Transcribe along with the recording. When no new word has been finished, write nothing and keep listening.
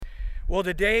Well,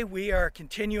 today we are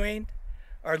continuing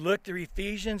our look through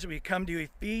Ephesians. We come to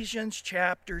Ephesians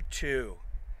chapter 2.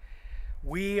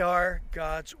 We are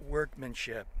God's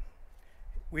workmanship.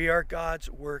 We are God's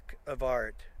work of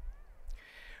art.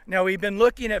 Now, we've been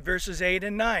looking at verses 8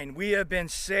 and 9. We have been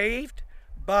saved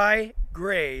by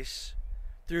grace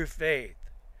through faith.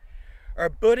 Are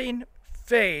putting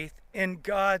faith in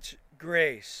God's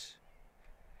grace.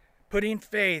 Putting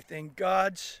faith in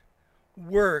God's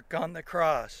work on the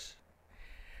cross.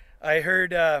 I heard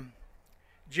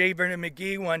J. Vernon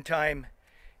McGee one time,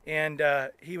 and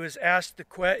he was asked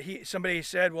somebody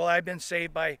said, well, I've been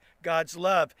saved by God's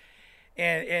love.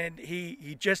 And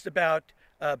he just about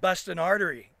bust an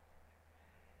artery.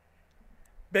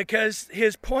 Because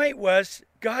his point was,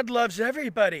 God loves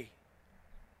everybody.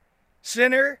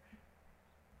 Sinner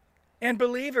and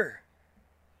believer.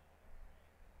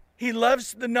 He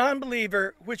loves the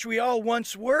non-believer, which we all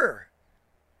once were.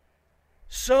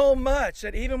 So much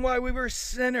that even while we were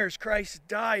sinners, Christ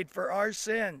died for our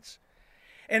sins.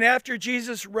 And after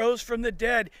Jesus rose from the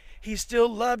dead, he still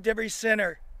loved every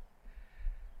sinner.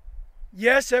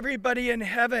 Yes, everybody in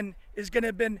heaven is going to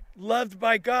have been loved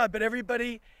by God, but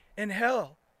everybody in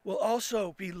hell will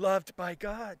also be loved by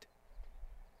God.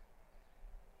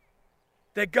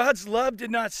 That God's love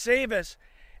did not save us.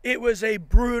 It was a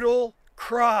brutal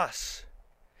cross.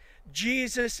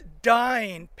 Jesus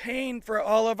dying, paying for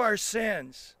all of our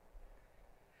sins.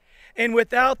 And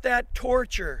without that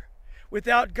torture,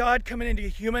 without God coming into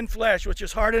human flesh, which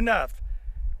is hard enough,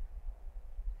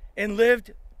 and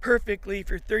lived perfectly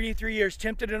for 33 years,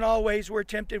 tempted in all ways, we're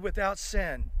tempted without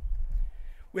sin.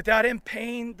 Without him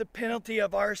paying the penalty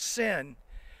of our sin,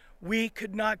 we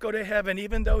could not go to heaven,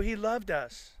 even though he loved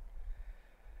us.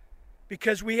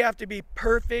 Because we have to be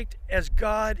perfect as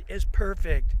God is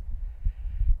perfect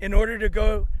in order to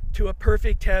go to a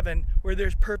perfect heaven where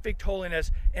there's perfect holiness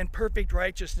and perfect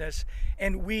righteousness.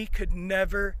 And we could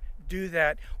never do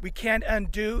that. We can't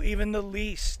undo even the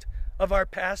least of our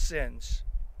past sins.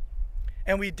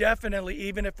 And we definitely,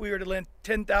 even if we were to live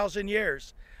 10,000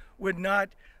 years, would not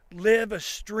live a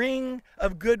string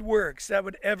of good works that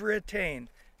would ever attain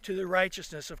to the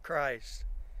righteousness of Christ.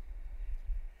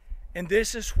 And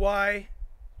this is why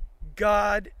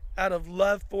God, out of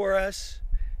love for us,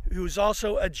 who is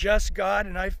also a just God,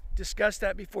 and I've discussed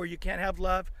that before, you can't have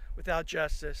love without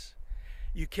justice.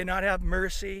 You cannot have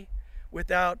mercy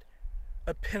without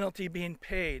a penalty being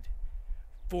paid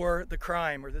for the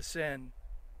crime or the sin.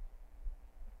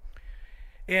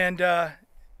 And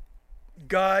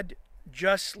God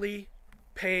justly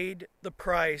paid the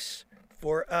price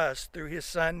for us through his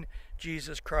Son,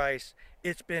 Jesus Christ.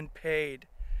 It's been paid.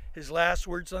 His last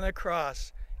words on the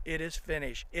cross, it is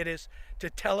finished. It is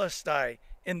tetelestai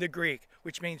in the Greek,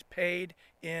 which means paid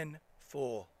in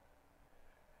full.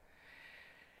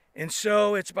 And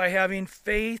so it's by having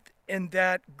faith in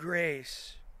that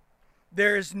grace.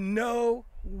 There is no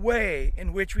way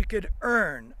in which we could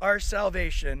earn our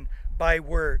salvation by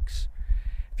works.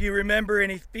 If you remember in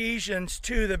Ephesians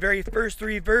 2, the very first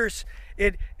 3 verses,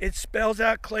 it spells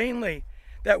out plainly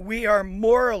that we are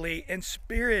morally and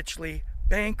spiritually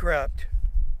bankrupt.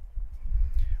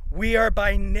 We are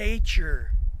by nature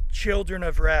children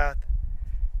of wrath,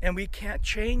 and we can't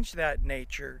change that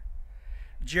nature.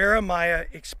 Jeremiah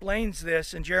explains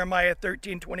this in Jeremiah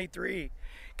 13:23.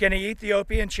 Can an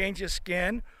Ethiopian change his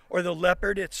skin, or the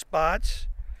leopard its spots?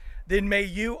 Then may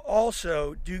you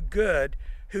also do good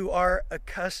who are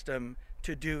accustomed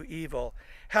to do evil.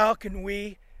 How can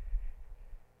we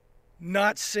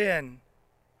not sin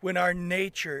when our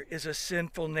nature is a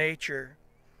sinful nature?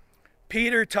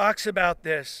 Peter talks about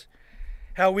this,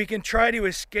 how we can try to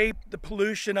escape the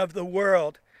pollution of the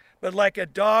world, but like a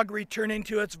dog returning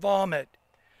to its vomit,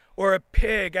 or a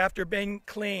pig after being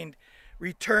cleaned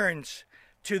returns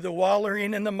to the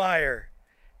wallowing in the mire.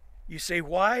 You say,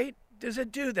 why does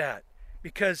it do that?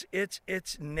 Because it's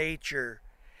its nature.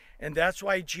 And that's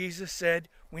why Jesus said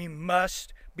we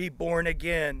must be born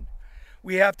again.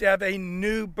 We have to have a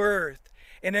new birth.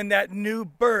 And in that new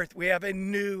birth, we have a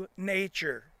new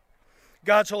nature.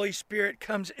 God's Holy Spirit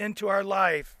comes into our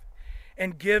life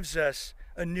and gives us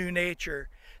a new nature.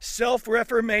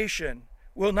 Self-reformation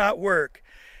will not work.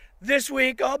 This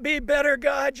week, I'll be better,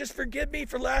 God. Just forgive me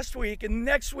for last week. And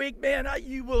next week, man,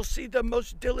 you will see the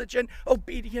most diligent,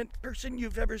 obedient person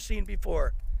you've ever seen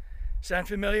before. Sound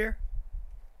familiar?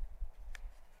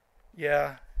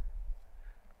 Yeah.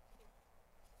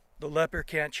 The leper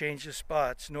can't change the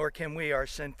spots, nor can we, our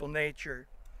sinful nature.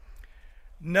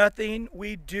 Nothing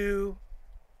we do,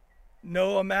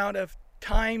 no amount of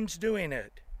times doing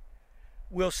it,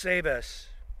 will save us.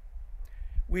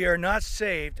 We are not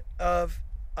saved of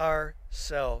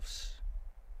ourselves.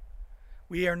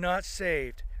 We are not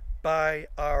saved by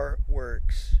our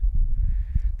works.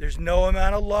 There's no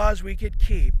amount of laws we could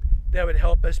keep that would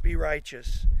help us be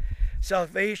righteous.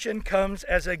 Salvation comes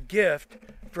as a gift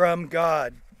from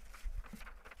God.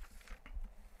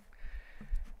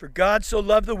 For God so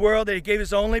loved the world that he gave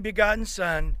his only begotten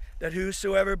Son, that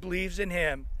whosoever believes in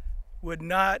him would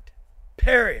not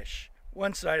perish,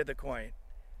 one side of the coin,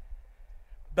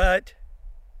 but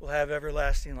will have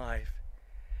everlasting life.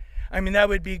 I mean, that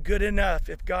would be good enough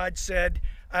if God said,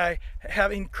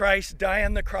 having Christ die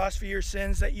on the cross for your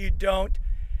sins, that you don't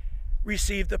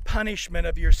receive the punishment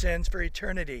of your sins for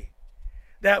eternity.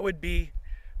 That would be,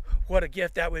 what a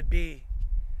gift that would be.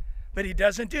 But he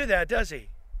doesn't do that, does he?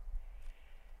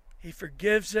 He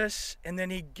forgives us, and then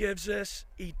he gives us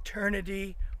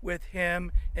eternity with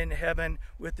him in heaven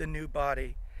with the new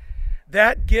body.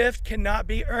 That gift cannot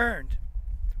be earned.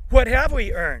 What have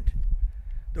we earned?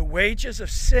 The wages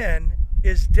of sin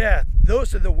is death.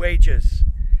 Those are the wages.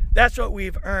 That's what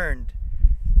we've earned.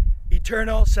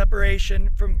 Eternal separation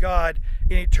from God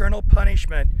and eternal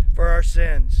punishment for our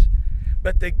sins.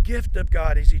 But the gift of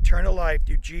God is eternal life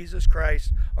through Jesus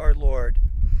Christ our Lord.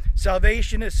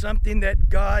 Salvation is something that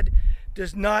God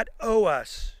does not owe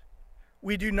us.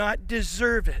 We do not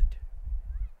deserve it.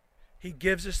 He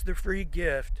gives us the free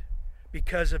gift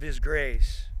because of his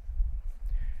grace.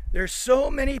 There's so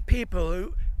many people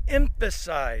who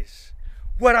emphasize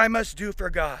what I must do for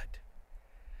God.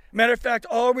 Matter of fact,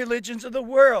 all religions of the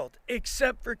world,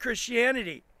 except for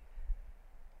Christianity.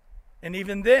 And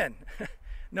even then,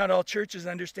 not all churches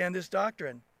understand this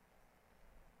doctrine.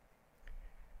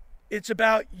 It's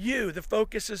about you. The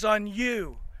focus is on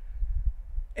you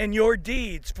and your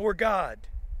deeds for God.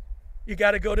 You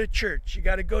got to go to church. You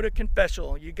got to go to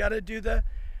confessional. You got to do the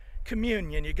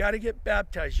communion. You got to get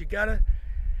baptized. You got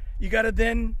to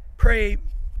then pray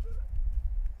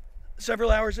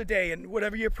several hours a day, and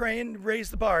whatever you're praying,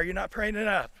 raise the bar. You're not praying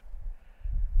enough.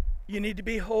 You need to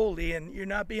be holy, and you're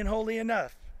not being holy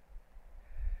enough.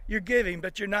 You're giving,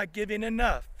 but you're not giving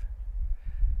enough.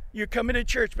 You're coming to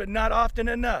church, but not often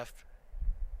enough.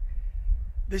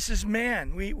 This is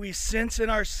man. We sense in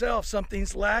ourselves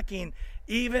something's lacking,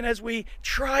 even as we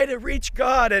try to reach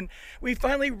God, and we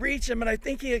finally reach him, and I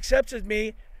think he accepted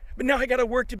me, but now I got to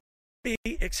work to be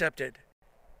accepted.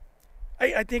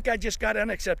 I think I just got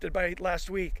unaccepted by last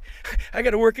week. I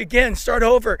got to work again, start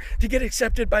over to get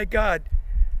accepted by God,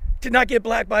 to not get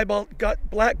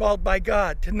blackballed by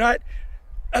God, to not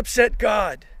upset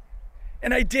God.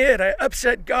 And I did. I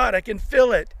upset God. I can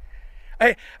feel it.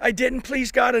 I didn't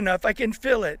please God enough. I can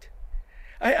feel it.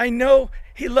 I know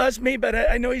he loves me, but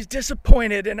I know he's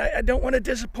disappointed, and I don't want to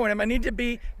disappoint him. I need to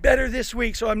be better this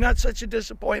week so I'm not such a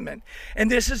disappointment. And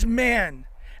this is man.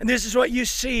 And this is what you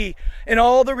see in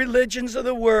all the religions of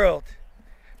the world.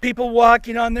 People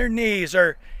walking on their knees.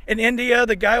 Or in India,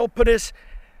 the guy will put his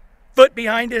foot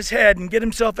behind his head and get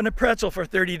himself in a pretzel for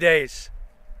 30 days.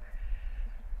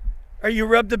 Or you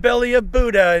rub the belly of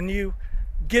Buddha and you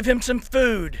give him some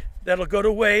food that'll go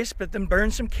to waste, but then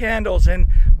burn some candles and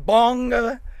bong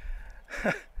a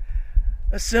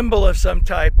cymbal of some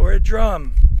type or a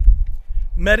drum.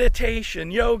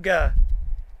 Meditation, yoga.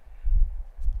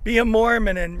 Be a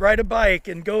Mormon and ride a bike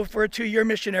and go for a 2-year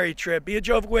missionary trip. Be a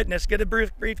Jehovah's Witness, get a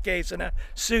briefcase and a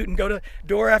suit and go to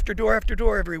door after door after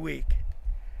door every week.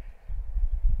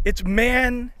 It's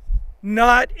man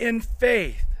not in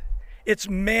faith. It's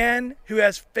man who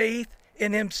has faith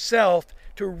in himself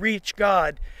to reach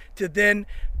God, to then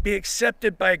be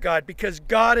accepted by God, because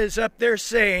God is up there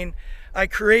saying, I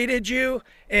created you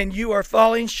and you are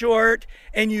falling short,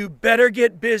 and you better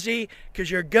get busy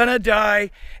because you're gonna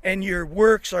die and your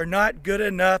works are not good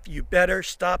enough. You better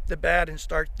stop the bad and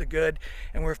start the good.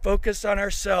 And we're focused on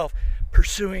ourselves,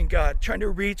 pursuing God, trying to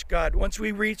reach God. Once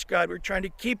we reach God, we're trying to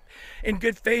keep in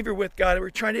good favor with God. We're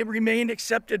trying to remain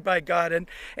accepted by God.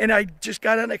 And I just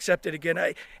got unaccepted again.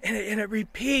 And it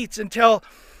repeats until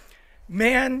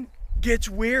man gets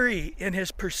weary in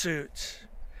his pursuits.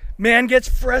 Man gets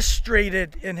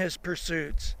frustrated in his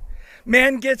pursuits.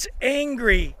 Man gets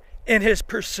angry in his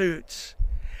pursuits.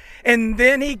 And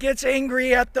then he gets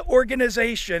angry at the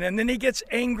organization. And then he gets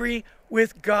angry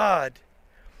with God,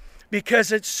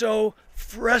 because it's so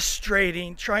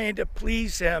frustrating trying to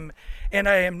please him, and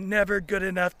I am never good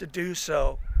enough to do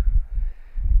so.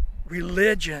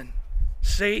 Religion,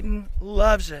 Satan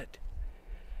loves it.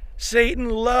 Satan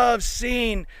loves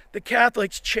seeing the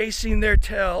Catholics chasing their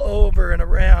tail over and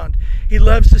around. He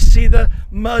loves to see the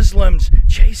Muslims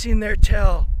chasing their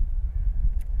tail.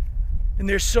 And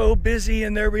they're so busy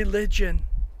in their religion.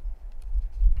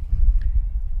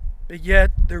 But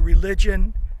yet their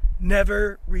religion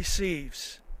never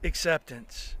receives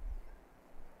acceptance.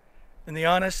 in the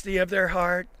honesty of their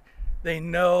heart, they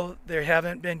know they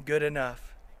haven't been good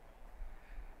enough.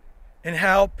 And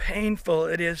how painful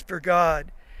it is for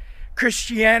God.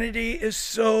 Christianity is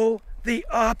so the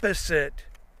opposite.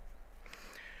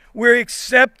 We're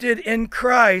accepted in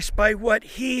Christ by what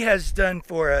He has done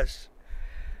for us.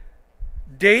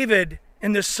 David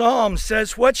in the Psalm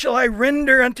says, "What shall I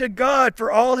render unto God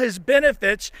for all His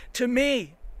benefits to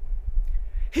me?"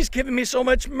 He's given me so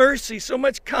much mercy, so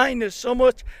much kindness, so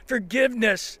much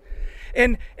forgiveness.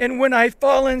 And when I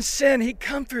fall in sin, He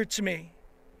comforts me.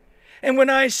 And when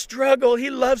I struggle, He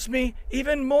loves me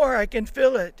even more. I can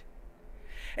feel it.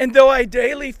 And though I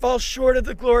daily fall short of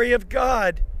the glory of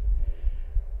God,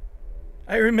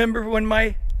 I remember when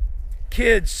my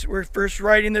kids were first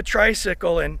riding the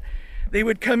tricycle and they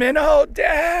would come in, "Oh,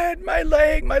 Dad, my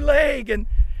leg, my leg." And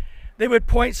they would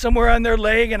point somewhere on their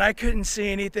leg and I couldn't see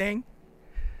anything.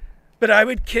 But I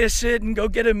would kiss it and go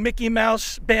get a Mickey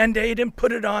Mouse Band-Aid and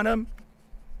put it on them.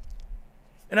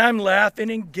 And I'm laughing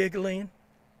and giggling.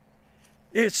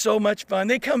 It's so much fun.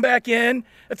 They come back in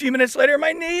a few minutes later,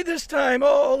 "My knee this time.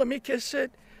 Oh, let me kiss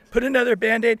it." Put another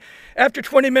Band-Aid. After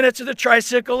 20 minutes of the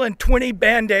tricycle and 20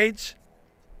 Band-Aids,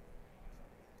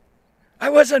 I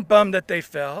wasn't bummed that they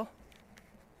fell.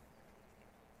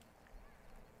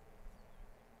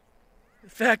 The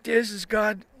fact is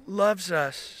God loves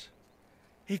us.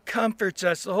 He comforts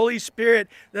us. The Holy Spirit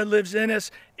that lives in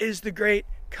us is the great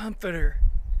comforter.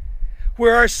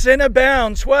 Where our sin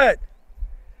abounds, what?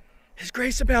 His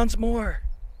grace abounds more.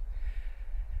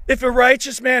 If a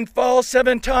righteous man falls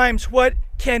 7 times, what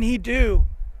can he do?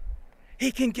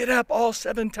 He can get up all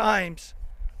 7 times.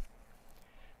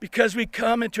 Because we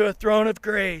come into a throne of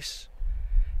grace.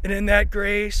 And in that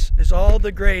grace is all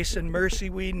the grace and mercy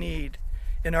we need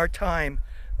in our time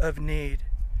of need.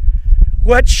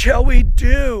 What shall we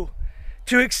do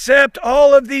to accept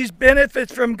all of these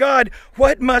benefits from God?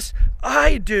 What must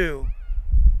I do?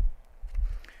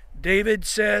 David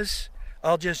says,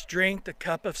 "I'll just drink the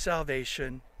cup of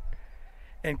salvation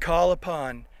and call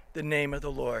upon the name of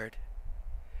the Lord."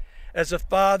 As a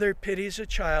father pities a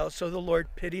child, so the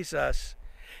Lord pities us.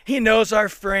 He knows our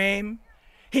frame.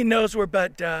 He knows we're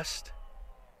but dust.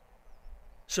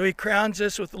 So He crowns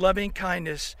us with loving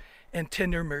kindness and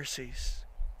tender mercies.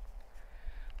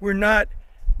 We're not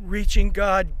reaching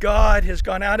God. God has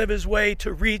gone out of His way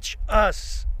to reach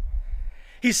us.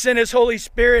 He sent His Holy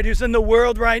Spirit, who's in the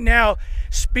world right now,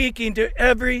 speaking to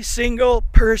every single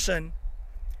person.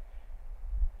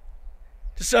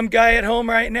 To some guy at home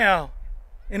right now,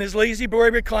 in his lazy boy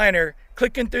recliner,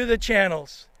 clicking through the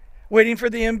channels, waiting for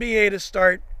the NBA to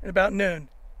start at about noon.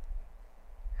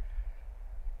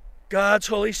 God's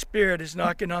Holy Spirit is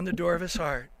knocking on the door of his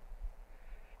heart,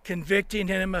 convicting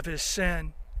him of his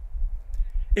sin,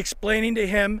 explaining to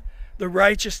him the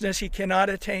righteousness he cannot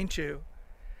attain to,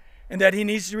 and that he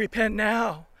needs to repent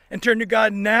now and turn to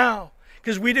God now.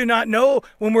 Because we do not know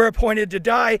when we're appointed to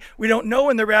die. We don't know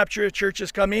when the rapture of the church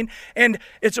is coming. And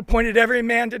it's appointed every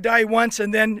man to die once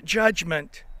and then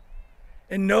judgment.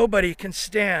 And nobody can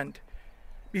stand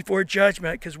before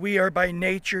judgment because we are by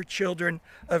nature children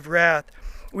of wrath.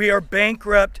 We are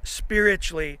bankrupt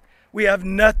spiritually. We have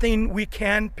nothing we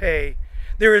can pay.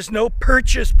 There is no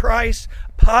purchase price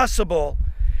possible.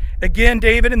 Again,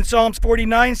 David in Psalms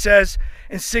 49 says,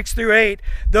 in 6-8,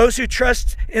 those who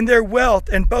trust in their wealth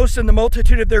and boast in the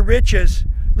multitude of their riches.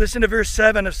 Listen to verse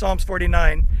 7 of Psalms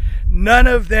 49. None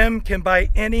of them can by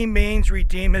any means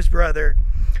redeem his brother,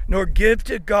 nor give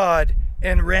to God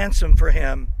and ransom for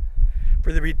him.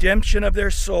 For the redemption of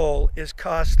their soul is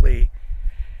costly.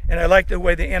 And I like the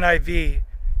way the NIV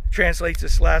translates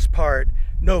this last part.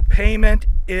 No payment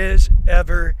is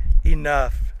ever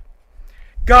enough.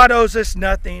 God owes us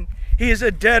nothing. He is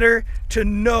a debtor to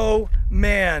no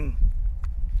man.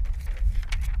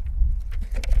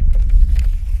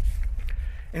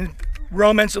 In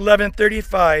Romans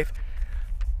 11:35,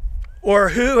 or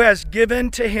who has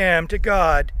given to him, to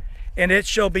God, and it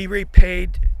shall be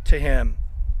repaid to him.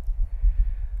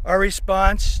 Our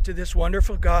response to this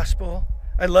wonderful gospel,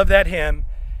 I love that hymn,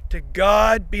 to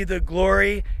God be the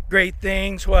glory, great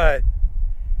things, what?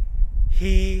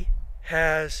 He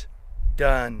has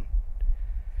done.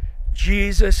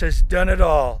 Jesus has done it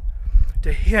all.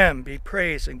 To him be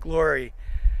praise and glory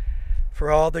for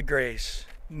all the grace,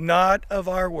 not of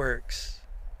our works.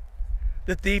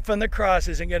 The thief on the cross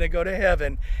isn't going to go to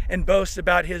heaven and boast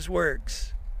about his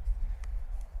works.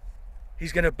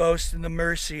 He's going to boast in the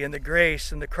mercy and the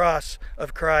grace and the cross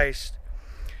of Christ.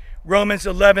 Romans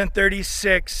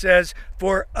 11:36 says,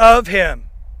 for of him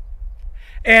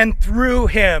and through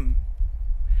him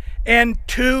and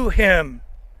to him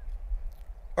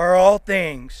are all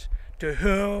things. to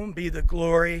whom be the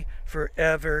glory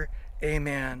forever.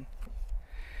 Amen.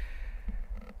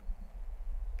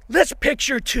 Let's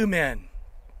picture two men.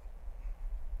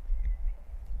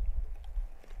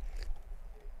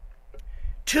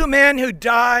 Two men who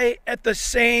die at the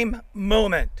same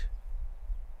moment.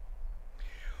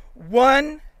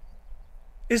 One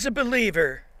is a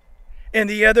believer and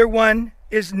the other one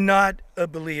is not a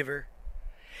believer.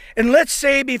 And let's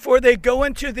say before they go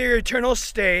into their eternal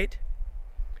state,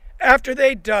 after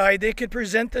they die, they could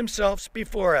present themselves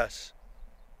before us.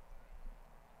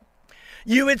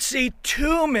 You would see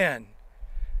two men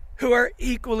who are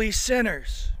equally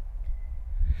sinners.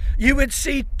 You would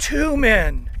see two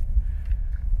men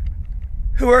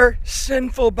who are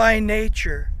sinful by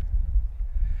nature.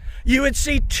 You would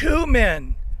see two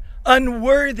men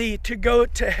unworthy to go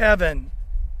to heaven.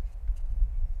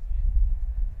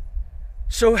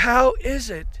 So how is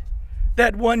it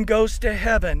that one goes to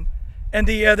heaven and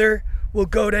the other will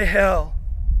go to hell?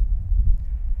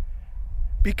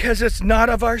 Because it's not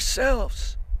of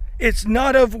ourselves. It's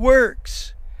not of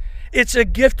works. It's a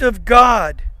gift of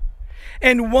God.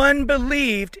 And one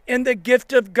believed in the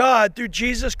gift of God through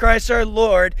Jesus Christ our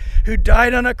Lord, who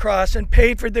died on a cross and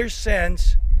paid for their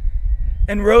sins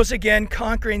and rose again,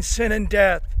 conquering sin and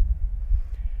death.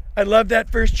 I love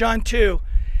that 1 John 2.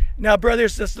 Now,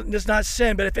 brothers, this does not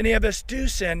sin, but if any of us do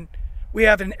sin, we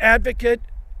have an advocate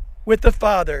with the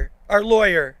Father, our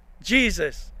lawyer,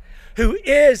 Jesus, who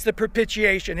is the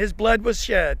propitiation. His blood was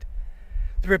shed,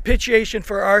 the propitiation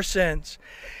for our sins.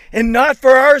 And not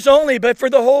for ours only, but for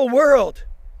the whole world.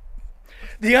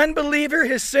 The unbeliever,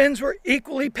 his sins were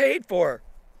equally paid for.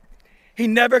 He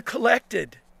never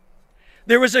collected.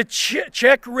 There was a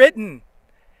check written.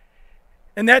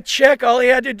 And that check, all he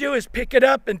had to do is pick it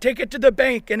up and take it to the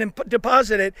bank and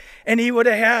deposit it, and he would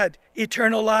have had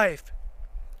eternal life.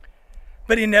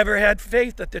 But he never had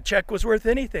faith that the check was worth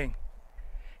anything.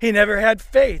 He never had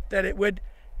faith that it would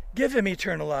give him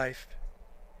eternal life.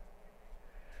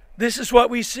 This is what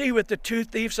we see with the two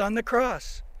thieves on the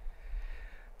cross.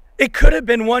 It could have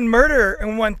been one murderer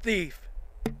and one thief,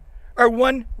 or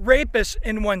one rapist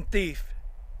and one thief.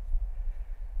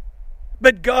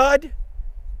 But God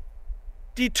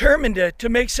determined it to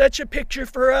make such a picture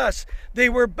for us. They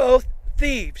were both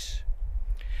thieves.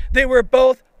 They were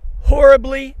both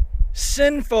horribly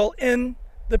sinful in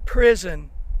the prison.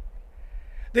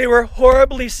 They were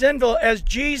horribly sinful as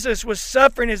Jesus was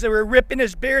suffering, as they were ripping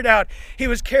his beard out. He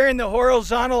was carrying the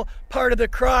horizontal part of the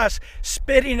cross,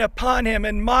 spitting upon him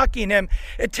and mocking him.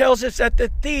 It tells us that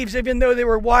the thieves, even though they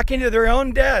were walking to their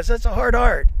own deaths, that's a hard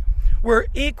heart, were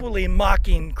equally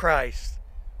mocking Christ.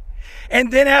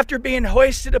 And then after being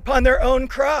hoisted upon their own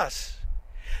cross,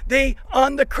 they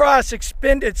on the cross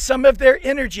expended some of their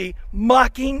energy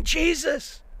mocking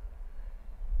Jesus.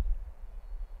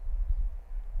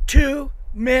 Two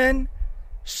men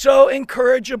so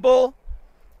incorrigible,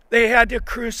 they had to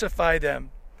crucify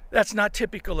them. That's not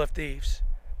typical of thieves.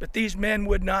 But these men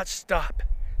would not stop,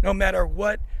 no matter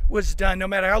what was done, no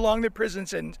matter how long the prison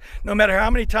sentence, no matter how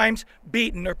many times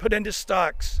beaten or put into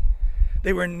stocks.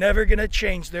 They were never going to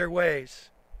change their ways.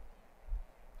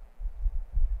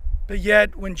 But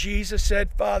yet, when Jesus said,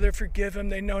 "Father, forgive them,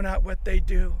 they know not what they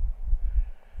do,"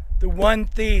 the one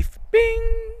thief,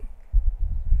 bing!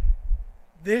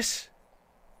 This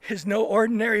is no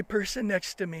ordinary person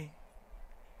next to me.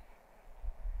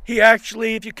 He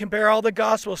actually, if you compare all the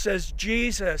Gospels, says,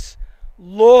 "Jesus,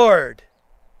 Lord,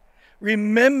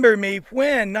 remember me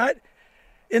when?" Not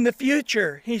in the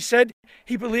future. He said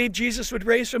he believed Jesus would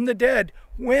raise from the dead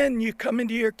when you come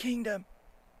into your kingdom.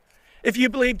 If you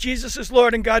believe Jesus is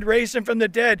Lord and God raised him from the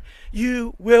dead,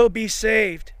 you will be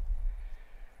saved.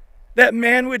 That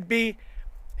man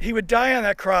he would die on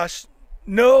that cross.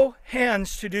 No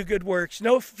hands to do good works,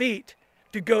 no feet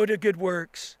to go to good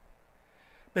works.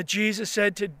 But Jesus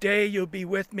said, "Today you'll be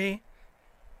with me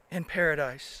in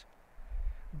paradise."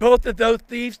 Both of those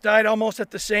thieves died almost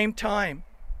at the same time.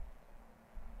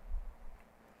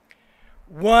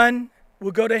 One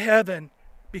will go to heaven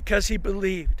because he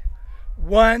believed.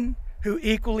 One who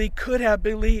equally could have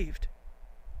believed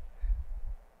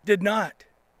did not.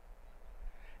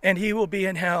 And he will be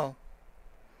in hell.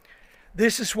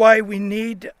 This is why we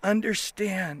need to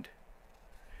understand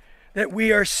that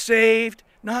we are saved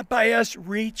not by us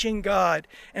reaching God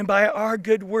and by our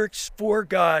good works for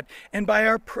God and by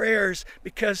our prayers,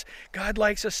 because God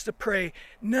likes us to pray.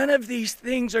 None of these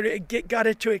things are to get God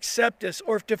to accept us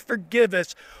or to forgive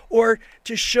us or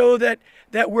to show that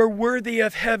we're worthy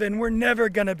of heaven. We're never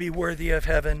going to be worthy of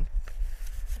heaven.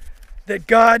 That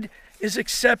God is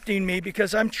accepting me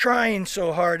because I'm trying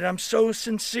so hard and I'm so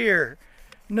sincere.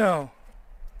 No.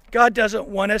 God doesn't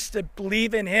want us to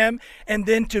believe in him and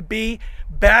then to be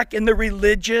back in the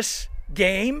religious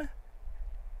game.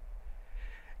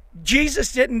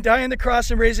 Jesus didn't die on the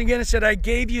cross and raise again and said, I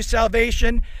gave you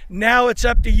salvation. Now it's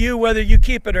up to you whether you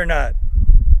keep it or not.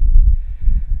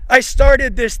 I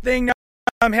started this thing. Now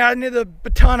I'm handing the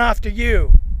baton off to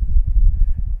you.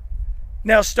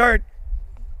 Now start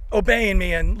obeying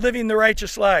me and living the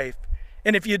righteous life.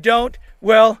 And if you don't,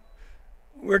 well,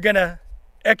 we're going to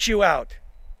X you out.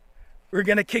 We're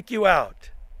going to kick you out.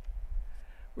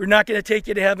 We're not going to take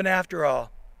you to heaven after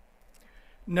all.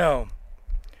 No.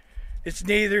 It's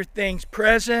neither things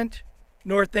present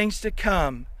nor things to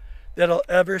come that'll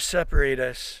ever separate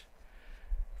us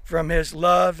from his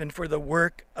love and for the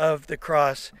work of the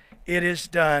cross. It is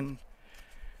done.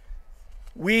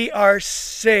 We are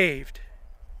saved.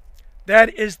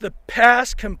 That is the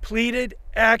past completed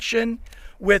action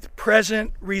with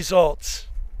present results.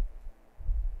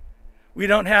 We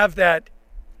don't have that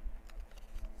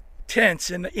tense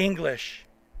in English,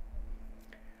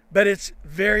 but it's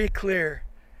very clear.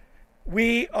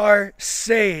 We are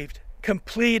saved,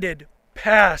 completed,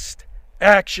 past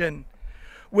action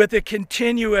with a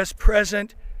continuous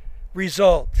present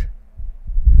result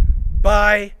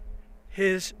by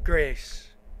his grace.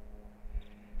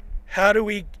 How do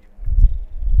we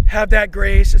have that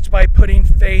grace? It's by putting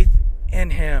faith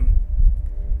in him,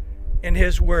 in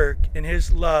his work, in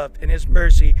his love, in his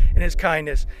mercy, in his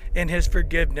kindness, in his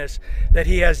forgiveness, that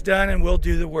he has done and will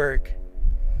do the work.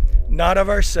 Not of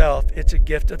ourselves, it's a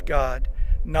gift of God,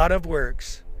 not of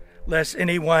works, lest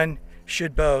anyone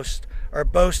should boast. Our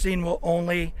boasting will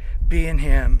only be in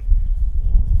him.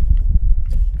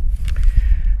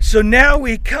 So now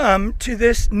we come to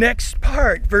this next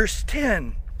part, verse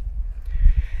 10.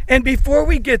 And before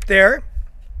we get there,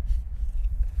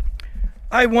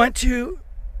 I want to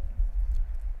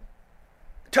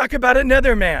talk about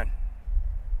another man.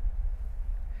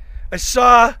 I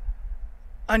saw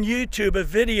on YouTube a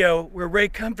video where Ray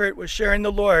Comfort was sharing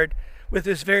the Lord with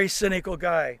this very cynical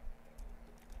guy.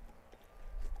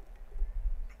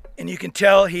 And you can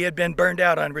tell he had been burned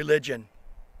out on religion.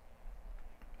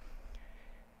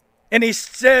 And he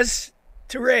says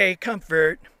to Ray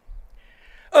Comfort,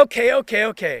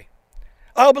 okay.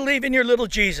 I'll believe in your little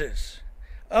Jesus.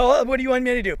 Oh, what do you want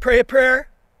me to do? Pray a prayer?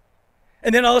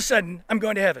 And then all of a sudden, I'm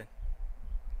going to heaven.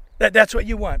 That's what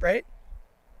you want, right?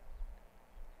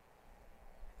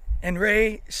 And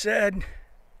Ray said,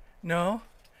 no,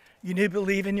 you need to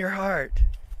believe in your heart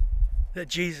that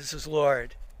Jesus is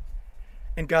Lord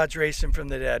and God's raised him from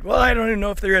the dead. Well, I don't even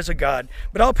know if there is a God,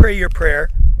 but I'll pray your prayer.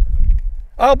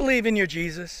 I'll believe in your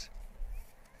Jesus.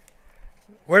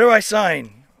 Where do I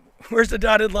sign? Where's the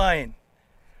dotted line?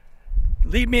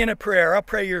 Lead me in a prayer. I'll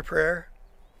pray your prayer.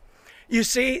 You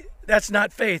see, that's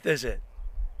not faith, is it?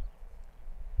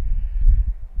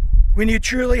 When you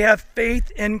truly have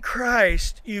faith in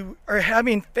Christ, you are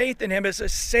having faith in him as a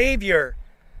Savior,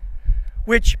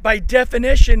 which by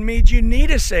definition means you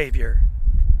need a Savior.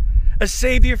 A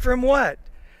Savior from what?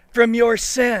 From your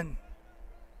sin.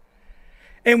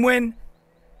 And when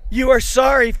you are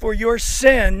sorry for your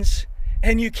sins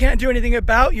and you can't do anything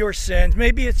about your sins,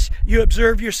 maybe it's you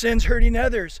observe your sins hurting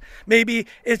others. Maybe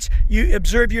it's you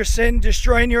observe your sin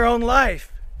destroying your own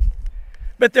life.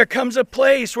 But there comes a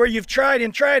place where you've tried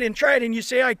and you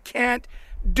say, I can't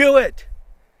do it.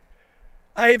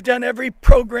 I have done every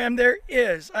program there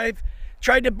is. I've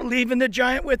tried to believe in the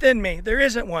giant within me. There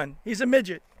isn't one. He's a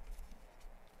midget.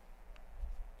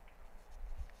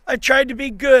 I tried to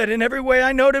be good in every way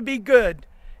I know to be good,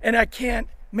 and I can't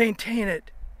maintain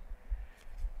it.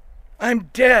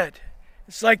 I'm dead.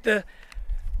 It's like the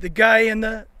guy in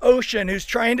the ocean who's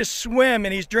trying to swim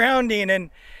and he's drowning,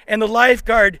 and the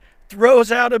lifeguard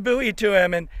throws out a buoy to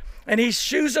him and he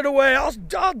shoos it away.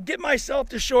 I'll get myself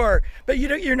to shore. But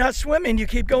you're not swimming. You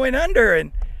keep going under,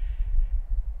 and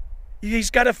he's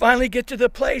got to finally get to the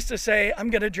place to say, I'm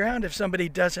going to drown if somebody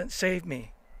doesn't save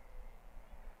me.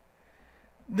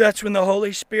 That's when the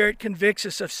Holy Spirit convicts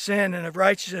us of sin and of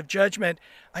righteousness, of judgment.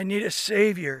 I need a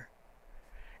Savior.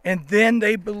 And then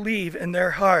they believe in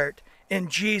their heart in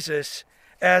Jesus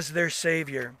as their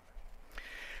Savior.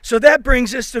 So that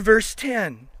brings us to verse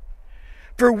 10.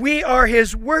 For we are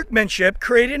his workmanship,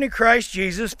 created in Christ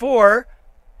Jesus for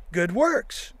good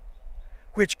works,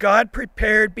 which God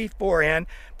prepared beforehand,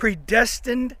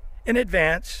 predestined in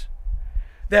advance,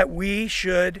 that we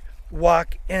should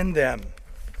walk in them.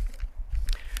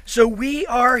 So we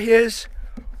are his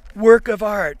work of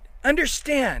art.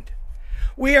 Understand,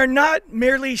 we are not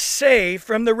merely saved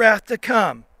from the wrath to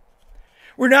come.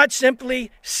 We're not simply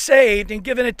saved and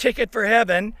given a ticket for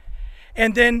heaven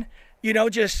and then,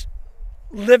 just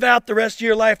live out the rest of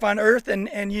your life on earth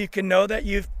and you can know that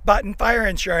you've bought fire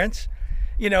insurance.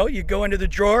 You know, you go into the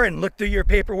drawer and look through your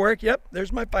paperwork. Yep,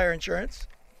 there's my fire insurance.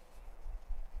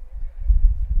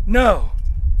 No,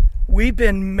 we've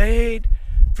been made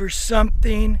for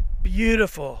something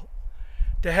beautiful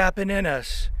to happen in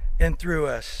us and through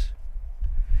us.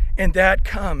 And that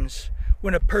comes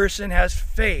when a person has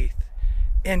faith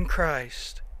in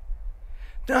Christ.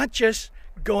 Not just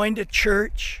going to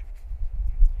church.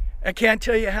 I can't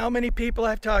tell you how many people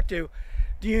I've talked to.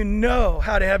 Do you know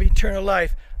how to have eternal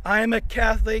life? I am a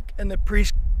Catholic, and the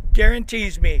priest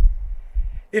guarantees me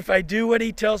if I do what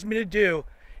he tells me to do,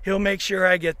 he'll make sure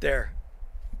I get there.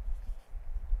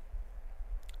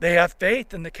 They have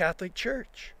faith in the Catholic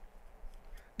Church.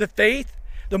 The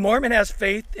Mormon has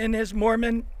faith in his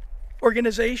Mormon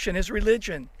organization, his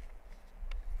religion.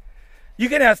 You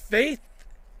can have faith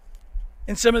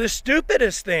in some of the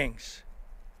stupidest things.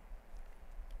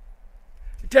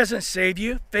 It doesn't save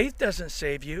you. Faith doesn't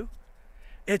save you.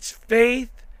 It's faith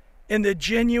in the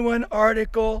genuine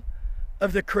article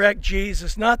of the correct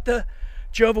Jesus, not the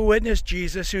Jehovah's Witness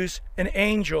Jesus who's an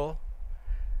angel,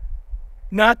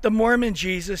 not the Mormon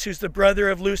Jesus who's the brother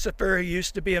of Lucifer who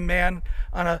used to be a man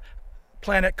on a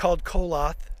planet called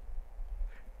Koloth,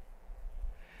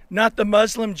 not the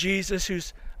Muslim Jesus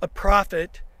who's a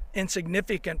prophet,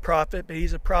 insignificant prophet, but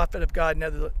he's a prophet of God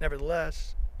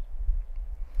nevertheless.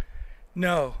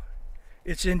 No,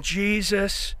 it's in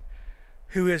Jesus,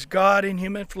 who is God in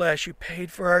human flesh, who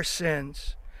paid for our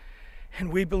sins.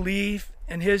 And we believe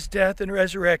in his death and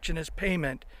resurrection as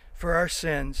payment for our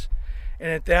sins. And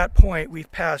at that point,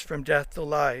 we've passed from death to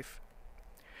life.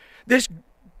 This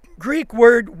Greek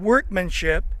word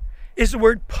workmanship is the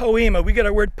word poema. We get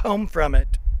our word poem from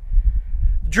it.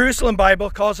 The Jerusalem Bible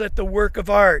calls it the work of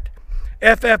art.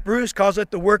 F.F. Bruce calls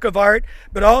it the work of art,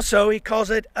 but also he calls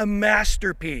it a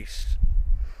masterpiece.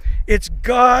 It's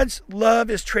God's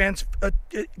love is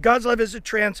a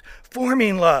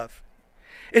transforming love.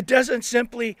 It doesn't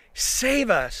simply save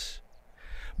us,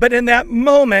 but in that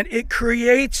moment it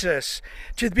creates us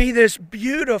to be this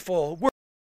beautiful work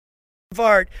of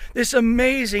art, this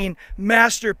amazing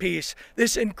masterpiece,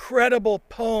 this incredible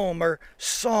poem or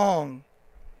song.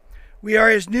 We are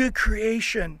his new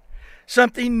creation,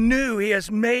 something new he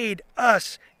has made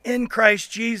us in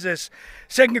Christ Jesus.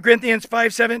 2 Corinthians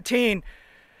 5:17.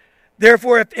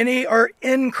 Therefore, if any are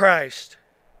in Christ,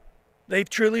 they've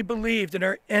truly believed and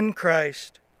are in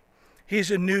Christ.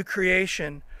 He's a new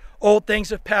creation. Old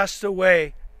things have passed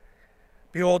away.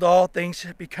 Behold, all things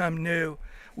have become new.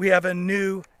 We have a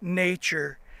new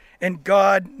nature. And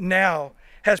God now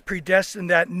has predestined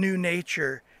that new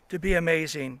nature to be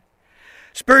amazing.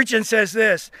 Spurgeon says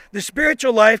this: the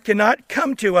spiritual life cannot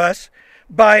come to us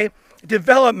by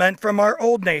development from our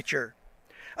old nature.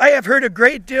 I have heard a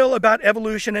great deal about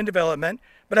evolution and development,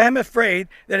 but I am afraid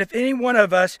that if any one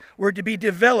of us were to be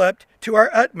developed to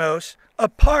our utmost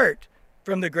apart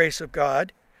from the grace of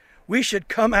God, we should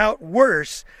come out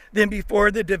worse than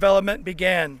before the development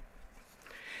began.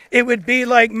 It would be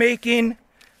like making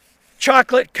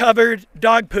chocolate-covered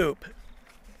dog poop.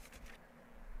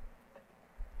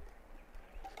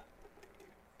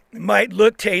 It might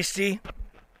look tasty,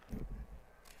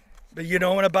 but you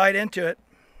don't want to bite into it.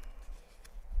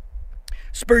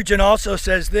 Spurgeon also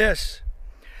says this: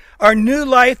 our new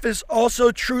life is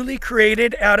also truly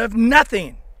created out of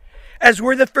nothing, as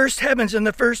were the first heavens and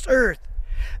the first earth.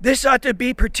 This ought to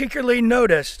be particularly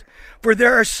noticed, for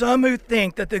there are some who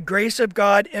think that the grace of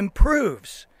God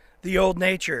improves the old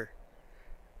nature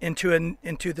into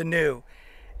the new.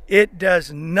 It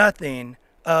does nothing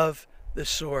of the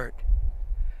sort.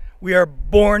 We are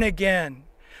born again.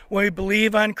 When we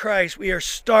believe on Christ, we are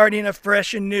starting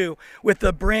afresh and new with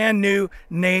a brand new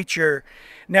nature.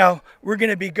 Now, we're going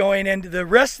to be going into the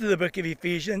rest of the book of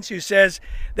Ephesians, who says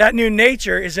that new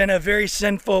nature is in a very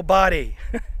sinful body,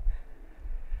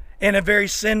 in a very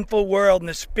sinful world, and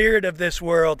the spirit of this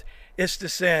world is to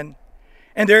sin.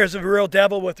 And there is a real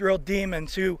devil with real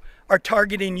demons who are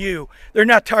targeting you. They're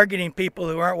not targeting people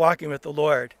who aren't walking with the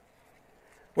Lord.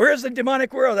 Where is the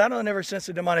demonic world? I don't ever sense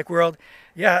the demonic world.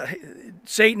 Yeah,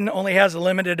 Satan only has a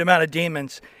limited amount of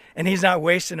demons, and he's not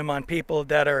wasting them on people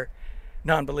that are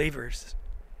non-believers.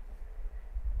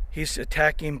 He's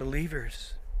attacking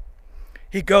believers.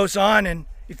 He goes on in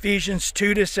Ephesians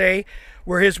 2 to say,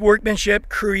 we're his workmanship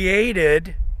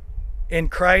created in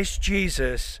Christ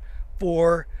Jesus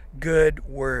for good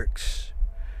works.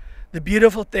 The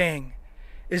beautiful thing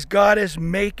is God is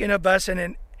making of us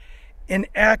an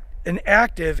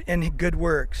active in good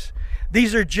works.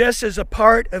 These are just as a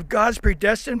part of God's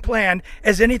predestined plan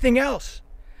as anything else.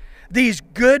 These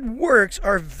good works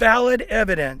are valid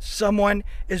evidence someone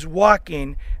is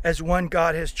walking as one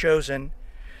God has chosen.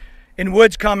 In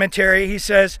Wood's commentary, he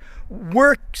says,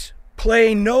 works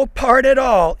play no part at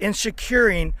all in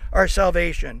securing our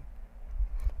salvation.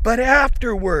 But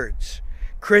afterwards,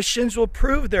 Christians will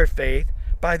prove their faith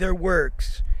by their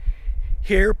works.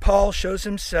 Here, Paul shows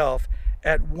himself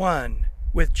at one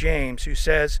with James, who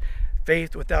says,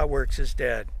 faith without works is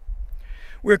dead.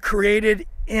 We're created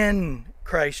in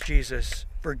Christ Jesus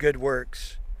for good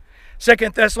works. 2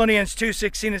 Thessalonians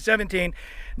 2:16 and 17.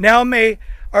 Now may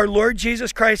our Lord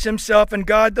Jesus Christ himself and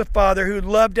God the Father, who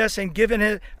loved us and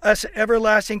given us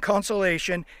everlasting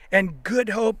consolation and good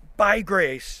hope by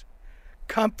grace,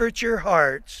 comfort your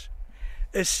hearts,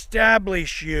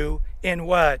 establish you in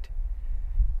what?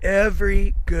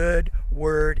 Every good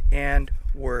word and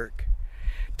work.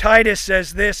 Titus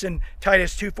says this in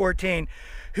Titus 2:14,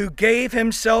 who gave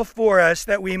himself for us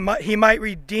that he might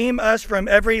redeem us from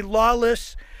every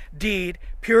lawless deed,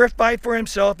 purify for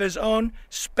himself his own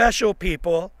special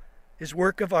people, his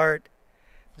work of art,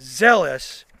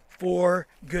 zealous for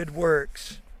good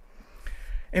works.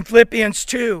 In Philippians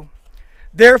 2,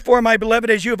 therefore, my beloved,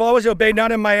 as you have always obeyed,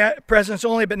 not in my presence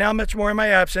only, but now much more in my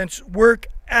absence, work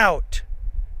out,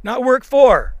 not work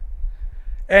for.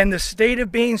 And the state of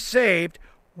being saved,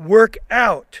 work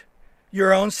out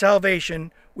your own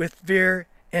salvation with fear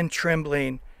and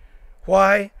trembling.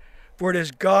 Why? For it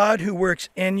is God who works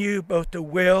in you both to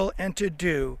will and to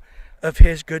do of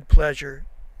his good pleasure.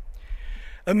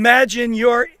 Imagine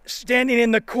you're standing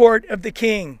in the court of the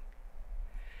king,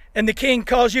 and the king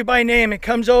calls you by name and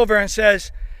comes over and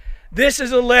says, this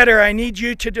is a letter I need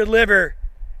you to deliver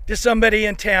to somebody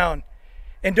in town,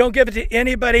 and don't give it to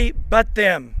anybody but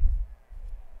them.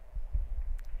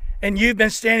 And you've been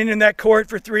standing in that court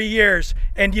for 3 years,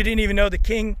 and you didn't even know the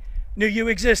king knew you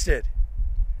existed.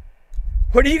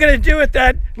 What are you going to do with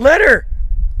that letter?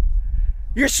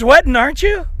 You're sweating, aren't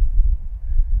you?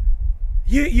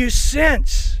 You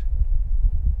sense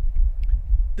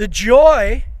the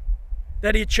joy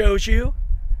that he chose you,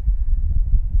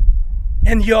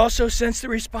 and you also sense the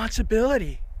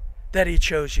responsibility that he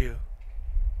chose you.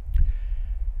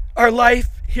 Our life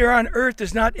here on earth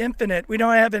is not infinite. We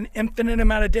don't have an infinite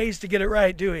amount of days to get it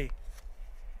right, do we?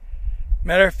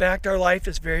 Matter of fact, our life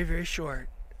is very, very short.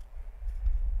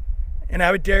 And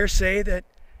I would dare say that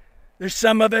there's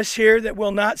some of us here that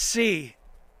will not see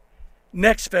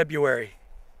next February.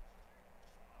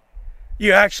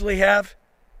 You actually have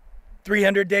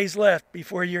 300 days left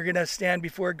before you're going to stand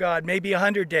before God. Maybe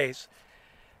 100 days.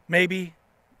 Maybe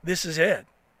this is it.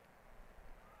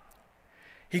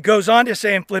 He goes on to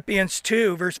say in Philippians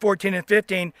 2, verse 14 and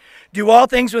 15, do all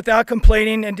things without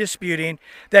complaining and disputing,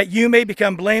 that you may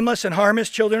become blameless and harmless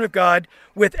children of God,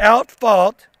 without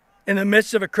fault, in the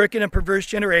midst of a crooked and perverse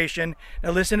generation.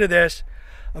 Now listen to this,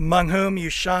 among whom you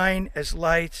shine as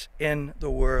lights in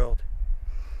the world.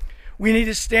 We need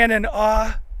to stand in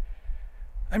awe.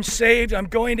 I'm saved. I'm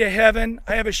going to heaven.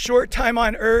 I have a short time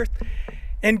on earth.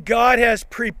 And God has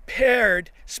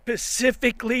prepared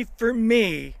specifically for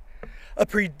me a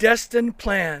predestined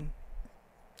plan.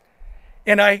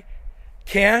 And I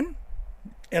can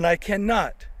and I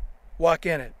cannot walk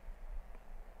in it.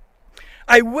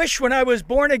 I wish when I was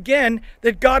born again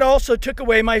that God also took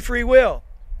away my free will,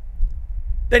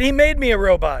 that he made me a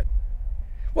robot.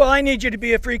 Well, I need you to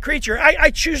be a free creature. I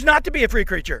choose not to be a free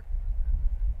creature.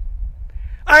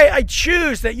 I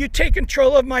choose that you take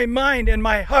control of my mind and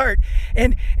my heart,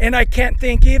 and I can't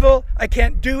think evil. I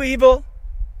can't do evil.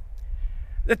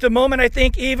 That the moment I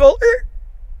think evil,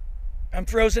 I'm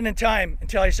frozen in time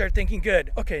until I start thinking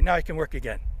good. Okay, now I can work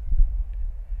again.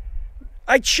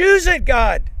 I choose it,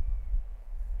 God.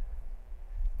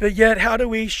 But yet, how do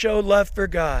we show love for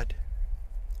God?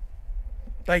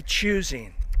 By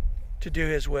choosing to do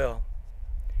his will.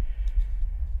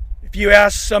 If you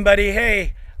ask somebody,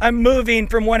 hey, I'm moving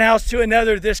from one house to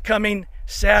another this coming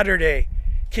Saturday,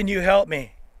 can you help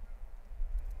me?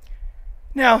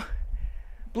 Now,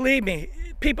 believe me,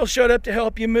 people showed up to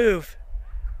help you move.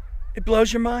 It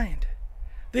blows your mind.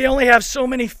 They only have so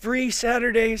many free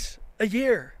Saturdays a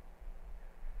year.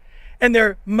 And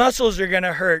their muscles are going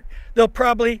to hurt. They'll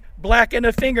probably blacken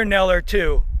a fingernail or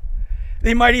two.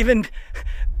 They might even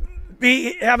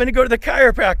be having to go to the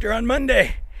chiropractor on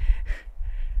Monday.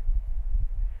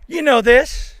 You know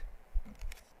this.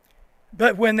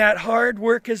 But when that hard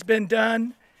work has been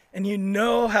done, and you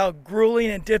know how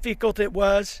grueling and difficult it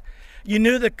was, you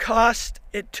knew the cost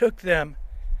it took them,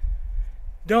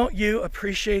 don't you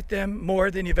appreciate them more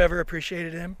than you've ever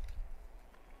appreciated him?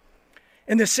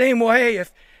 In the same way,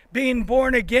 if being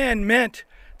born again meant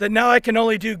that now I can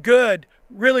only do good,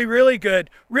 really, really good,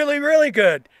 really, really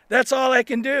good. That's all I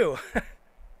can do.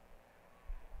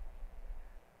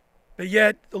 But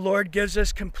yet the Lord gives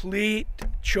us complete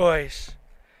choice,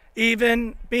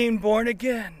 even being born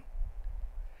again.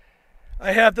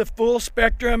 I have the full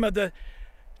spectrum of the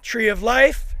tree of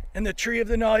life and the tree of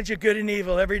the knowledge of good and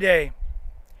evil every day.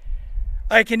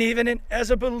 I can even, as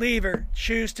a believer,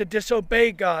 choose to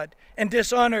disobey God and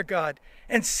dishonor God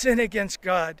and sin against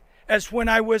God as when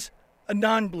I was a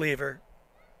non-believer.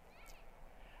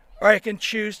 Or I can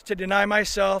choose to deny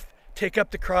myself, take up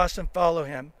the cross and follow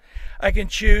him. I can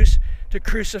choose to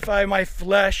crucify my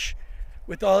flesh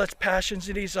with all its passions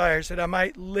and desires that I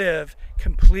might live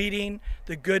completing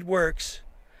the good works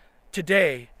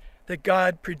today that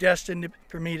God predestined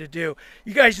for me to do.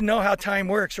 You guys know how time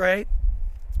works, right?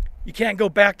 You can't go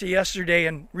back to yesterday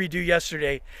and redo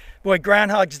yesterday. Boy,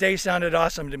 Groundhog's Day sounded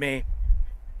awesome to me.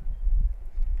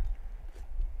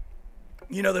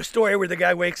 You know the story where the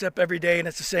guy wakes up every day and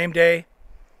it's the same day?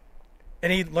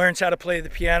 And he learns how to play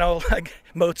the piano like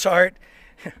Mozart.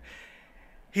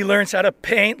 He learns how to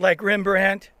paint like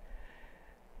Rembrandt.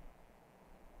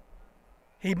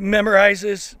 He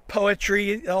memorizes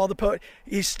poetry, all the poetry.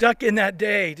 He's stuck in that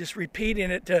day, just repeating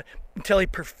it until he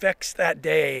perfects that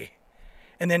day.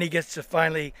 And then he gets to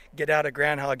finally get out of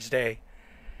Groundhog's Day.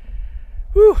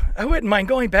 Whew, I wouldn't mind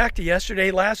going back to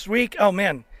yesterday, last week. Oh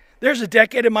man, there's a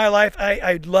decade of my life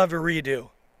I'd love a redo.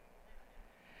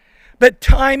 But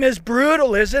time is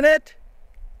brutal, isn't it?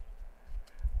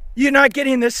 You're not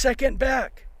getting this second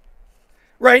back.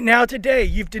 Right now, today,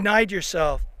 you've denied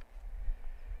yourself.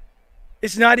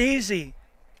 It's not easy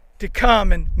to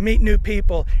come and meet new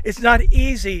people. It's not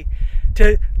easy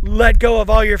to let go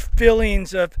of all your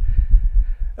feelings of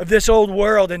this old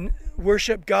world and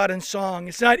worship God in song.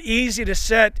 It's not easy to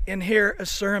sit and hear a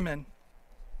sermon.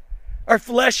 Our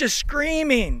flesh is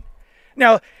screaming.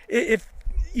 Now, if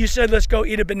you said, let's go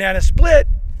eat a banana split,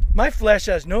 my flesh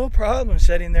has no problem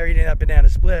sitting there eating that banana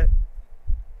split.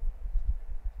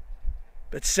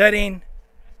 But sitting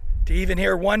to even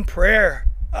hear one prayer,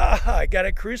 I got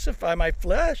to crucify my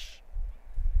flesh.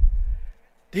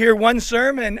 To hear one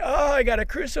sermon, I got to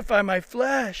crucify my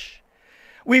flesh.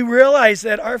 We realize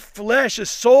that our flesh is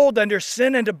sold under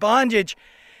sin into bondage.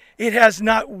 It has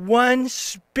not one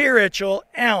spiritual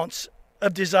ounce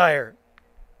of desire.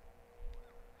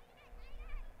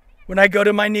 When I go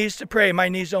to my knees to pray, my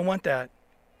knees don't want that.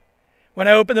 When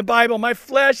I open the Bible, my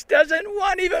flesh doesn't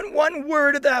want even one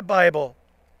word of that Bible.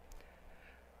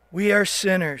 We are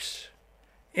sinners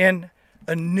in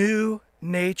a new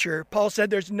nature. Paul said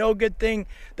there's no good thing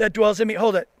that dwells in me.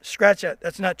 Hold it, scratch that.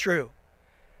 That's not true.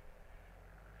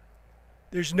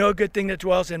 There's no good thing that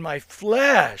dwells in my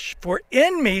flesh. For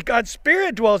in me, God's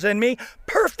Spirit dwells in me,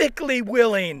 perfectly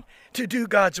willing to do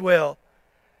God's will.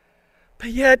 But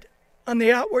yet, on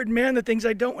the outward man, the things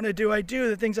I don't want to do, I do.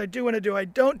 The things I do want to do, I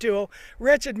don't do. Oh,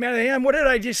 wretched man I am. What did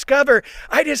I discover?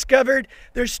 I discovered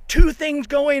there's two things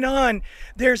going on.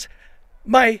 There's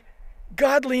my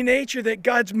godly nature, that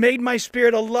God's made my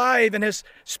spirit alive and his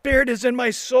spirit is in my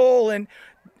soul, and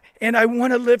I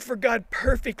want to live for God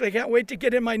perfectly. I can't wait to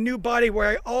get in my new body where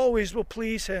I always will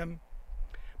please him.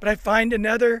 But I find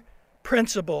another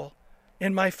principle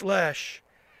in my flesh,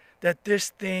 that this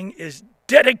thing is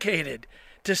dedicated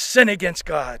to sin against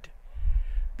God.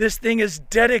 This thing is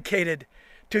dedicated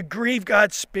to grieve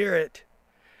God's Spirit.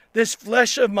 This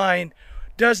flesh of mine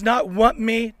does not want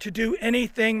me to do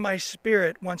anything my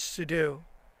spirit wants to do.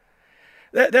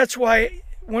 That's why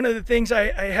one of the things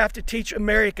I have to teach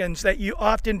Americans that you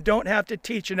often don't have to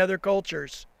teach in other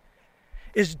cultures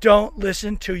is don't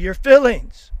listen to your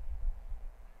feelings.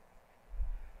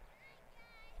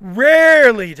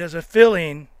 Rarely does a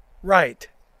feeling right.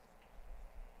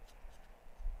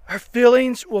 Our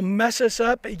feelings will mess us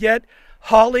up, yet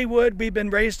Hollywood, we've been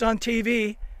raised on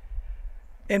TV.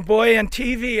 And boy, on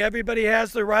TV, everybody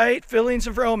has the right feelings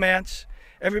of romance.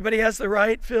 Everybody has the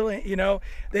right feeling,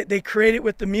 they create it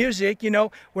with the music.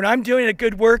 When I'm doing a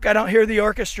good work, I don't hear the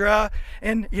orchestra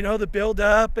and, the build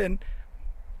up and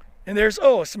there's,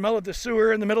 a smell of the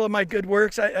sewer in the middle of my good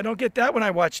works. I don't get that when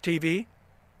I watch TV.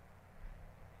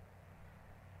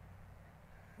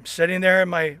 I'm sitting there in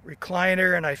my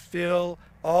recliner and I feel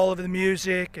all of the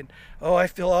music and I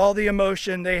feel all the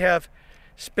emotion. They have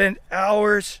spent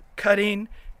hours cutting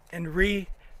and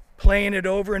replaying it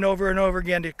over and over and over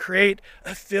again to create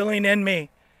a feeling in me.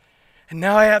 And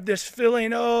now I have this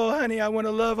feeling, honey, I want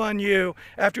to love on you.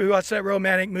 After we watched that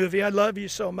romantic movie, I love you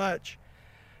so much.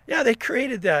 Yeah, they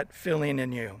created that feeling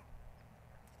in you.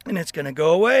 And it's going to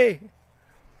go away.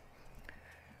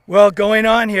 Well, going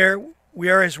on here, we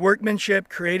are his workmanship,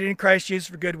 created in Christ Jesus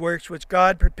for good works, which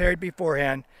God prepared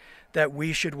beforehand, that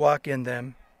we should walk in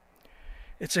them.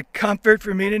 It's a comfort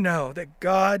for me to know that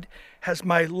God has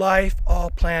my life all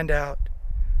planned out.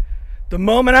 The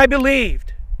moment I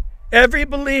believed, every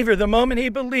believer, the moment he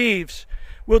believes,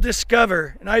 will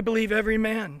discover, and I believe every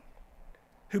man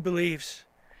who believes,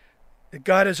 that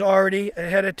God has already,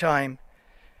 ahead of time,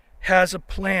 has a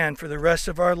plan for the rest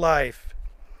of our life.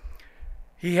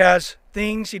 He has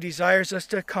things he desires us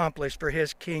to accomplish for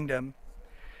his kingdom.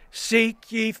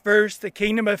 Seek ye first the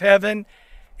kingdom of heaven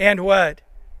and what?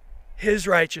 His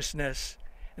righteousness.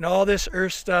 And all this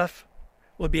earth stuff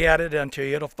will be added unto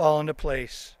you. It'll fall into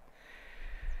place.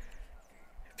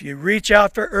 If you reach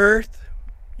out for earth,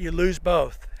 you lose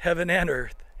both, heaven and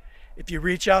earth. If you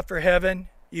reach out for heaven,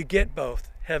 you get both,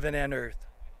 heaven and earth.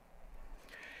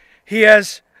 He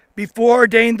has before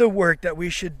ordained the work that we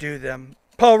should do them.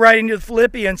 Paul, writing to the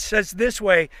Philippians, says this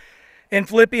way in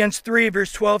Philippians 3,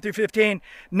 verse 12 through 15,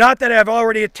 not that I have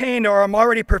already attained or am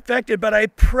already perfected, but I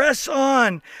press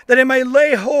on that I may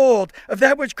lay hold of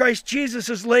that which Christ Jesus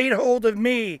has laid hold of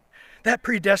me, that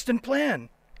predestined plan.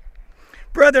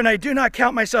 Brethren, I do not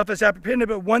count myself as apprehended,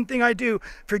 but one thing I do,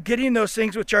 forgetting those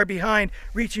things which are behind,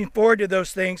 reaching forward to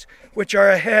those things which are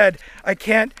ahead. I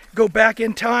can't go back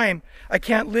in time. I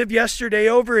can't live yesterday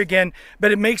over again,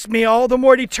 but it makes me all the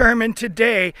more determined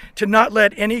today to not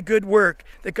let any good work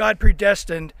that God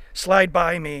predestined slide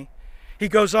by me. He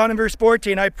goes on in verse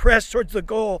 14, I press towards the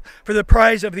goal for the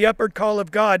prize of the upward call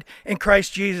of God in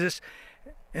Christ Jesus.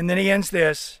 And then he ends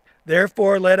this,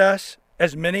 therefore let us,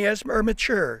 as many as are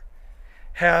mature,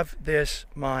 have this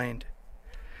mind.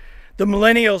 The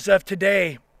millennials of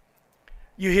today,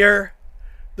 you hear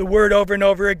the word over and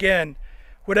over again.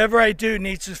 Whatever I do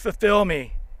needs to fulfill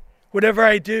me. Whatever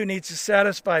I do needs to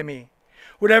satisfy me.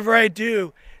 Whatever I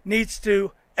do needs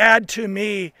to add to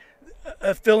me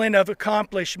a feeling of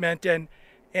accomplishment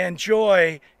and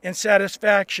joy and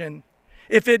satisfaction.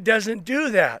 If it doesn't do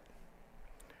that,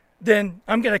 then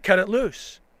I'm going to cut it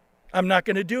loose. I'm not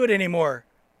going to do it anymore.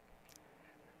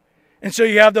 And so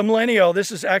you have the millennial,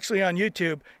 this is actually on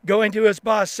YouTube, going to his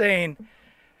boss saying,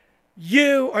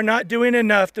 you are not doing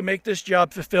enough to make this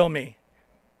job fulfill me.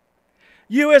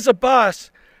 You as a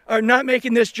boss are not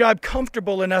making this job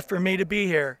comfortable enough for me to be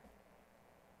here.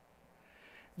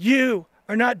 You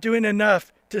are not doing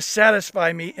enough to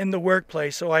satisfy me in the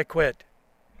workplace, so I quit.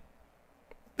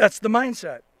 That's the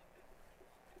mindset.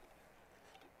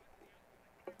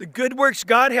 The good works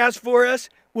God has for us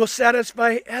will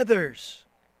satisfy others.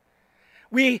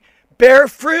 We bear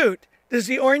fruit. Does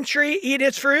the orange tree eat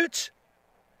its fruits?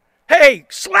 Hey,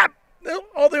 slap!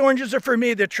 All the oranges are for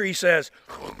me, the tree says.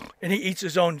 And he eats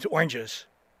his own oranges.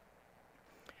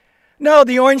 No,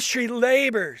 the orange tree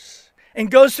labors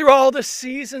and goes through all the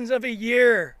seasons of a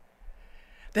year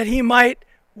that he might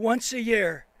once a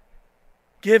year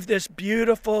give this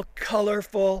beautiful,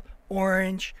 colorful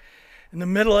orange. In the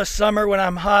middle of summer when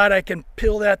I'm hot, I can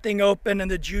peel that thing open and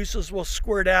the juices will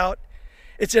squirt out.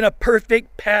 It's in a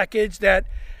perfect package that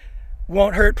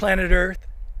won't hurt planet Earth.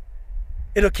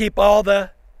 It'll keep all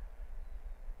the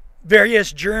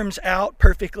various germs out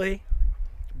perfectly.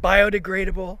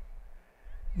 Biodegradable,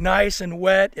 nice and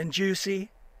wet and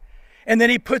juicy. And then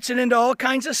he puts it into all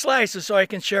kinds of slices so I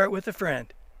can share it with a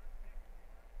friend.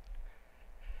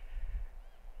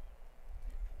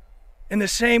 In the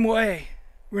same way,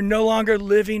 we're no longer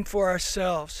living for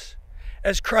ourselves.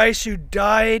 As Christ, who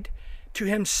died to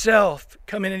himself,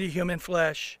 coming into human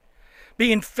flesh,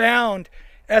 being found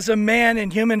as a man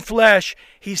in human flesh,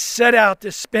 he set out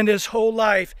to spend his whole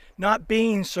life not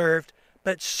being served,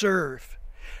 but serve.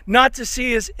 Not to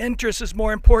see his interests as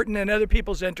more important than other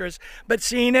people's interests, but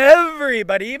seeing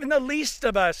everybody, even the least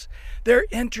of us, their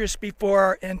interests before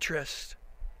our interests.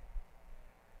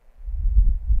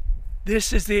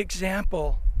 This is the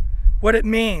example. What it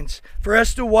means for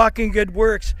us to walk in good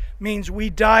works means we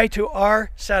die to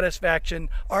our satisfaction,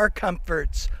 our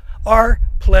comforts, our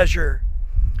pleasure.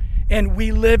 And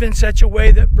we live in such a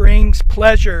way that brings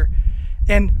pleasure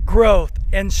and growth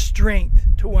and strength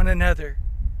to one another.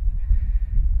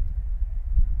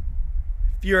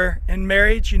 If you're in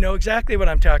marriage, you know exactly what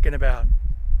I'm talking about.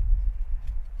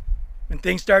 When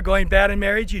things start going bad in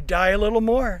marriage, you die a little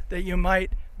more that you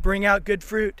might bring out good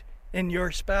fruit in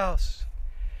your spouse.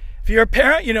 If you're a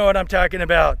parent, you know what I'm talking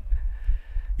about.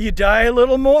 You die a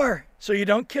little more so you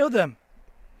don't kill them.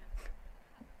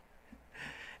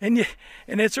 And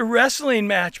it's a wrestling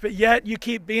match, but yet you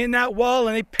keep being that wall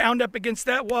and they pound up against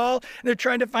that wall and they're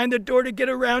trying to find the door to get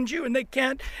around you and they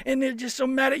can't, and they're just so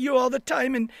mad at you all the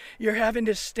time, and you're having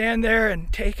to stand there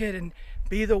and take it and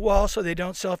be the wall so they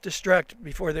don't self-destruct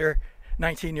before they're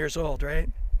 19 years old, right?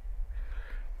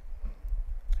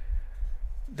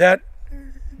 That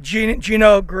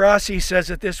Gino Grassi says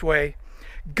it this way: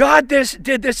 God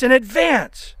did this in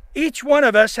advance. Each one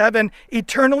of us have an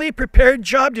eternally prepared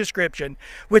job description,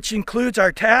 which includes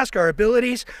our task, our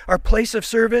abilities, our place of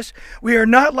service. We are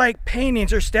not like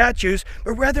paintings or statues,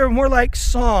 but rather more like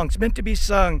songs meant to be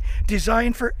sung,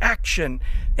 designed for action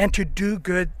and to do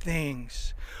good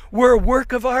things. We're a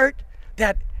work of art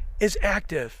that is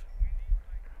active,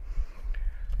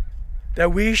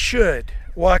 that we should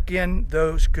walk in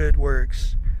those good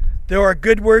works. Though our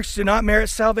good works do not merit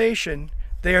salvation,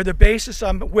 they are the basis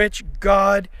on which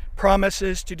God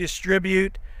promises to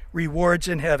distribute rewards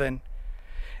in heaven.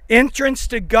 Entrance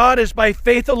to God is by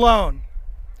faith alone,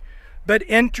 but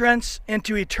entrance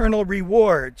into eternal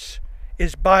rewards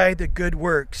is by the good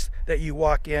works that you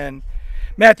walk in.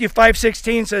 Matthew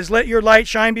 5:16 says, "Let your light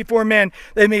shine before men,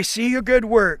 they may see your good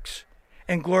works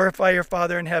and glorify your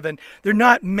Father in heaven." They're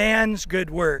not man's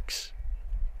good works.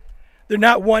 They're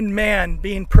not one man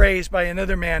being praised by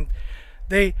another man.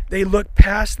 They look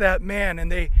past that man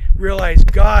and they realize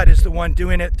God is the one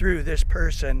doing it through this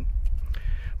person.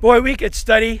 Boy, we could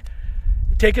study,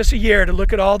 take us a year to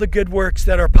look at all the good works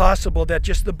that are possible that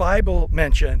just the Bible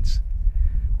mentions.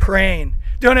 Praying.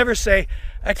 Don't ever say,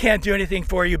 "I can't do anything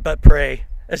for you but pray,"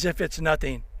 as if it's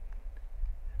nothing.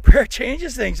 Prayer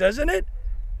changes things, doesn't it?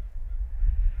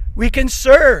 We can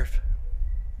serve.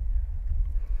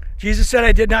 Jesus said,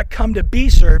 "I did not come to be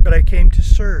served, but I came to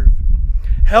serve."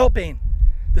 Helping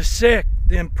the sick,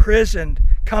 the imprisoned,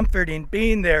 comforting,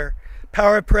 being there,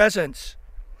 power of presence,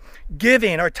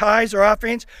 giving our tithes, our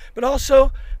offerings, but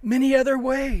also many other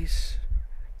ways.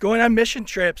 Going on mission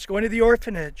trips, going to the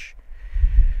orphanage.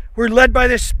 We're led by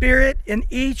the Spirit in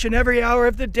each and every hour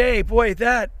of the day. Boy,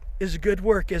 that is a good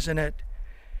work, isn't it?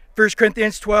 1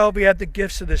 Corinthians 12, we have the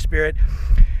gifts of the Spirit.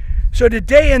 So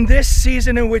today, in this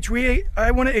season in which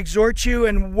I want to exhort you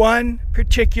in one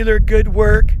particular good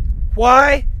work.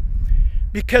 Why?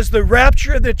 Because the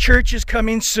rapture of the church is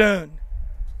coming soon.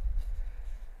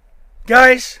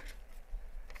 Guys,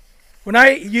 when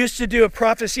I used to do a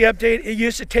prophecy update, it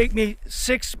used to take me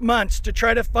 6 months to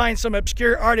try to find some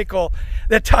obscure article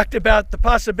that talked about the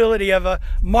possibility of a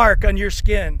mark on your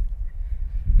skin.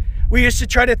 We used to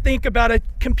try to think about a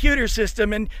computer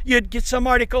system, and you'd get some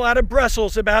article out of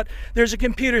Brussels about there's a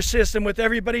computer system with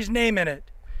everybody's name in it.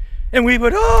 And we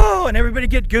would, and everybody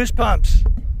get goosebumps.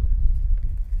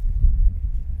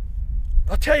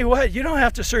 I'll tell you what, you don't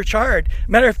have to search hard.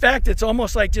 Matter of fact, it's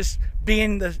almost like just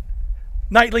being the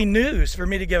nightly news for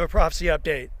me to give a prophecy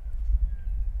update.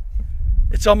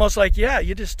 It's almost like, yeah,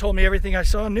 you just told me everything I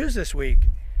saw in news this week.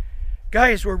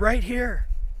 Guys, we're right here.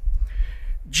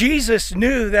 Jesus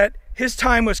knew that his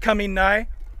time was coming nigh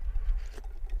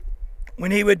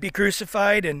when he would be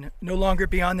crucified and no longer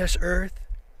be on this earth.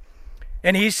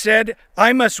 And he said,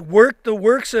 "I must work the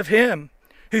works of him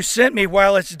who sent me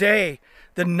while it's day.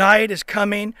 The night is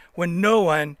coming when no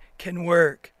one can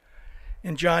work."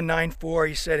 In John 9:4,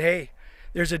 he said, hey,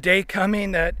 there's a day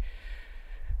coming that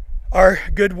our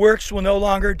good works will no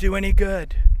longer do any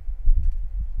good.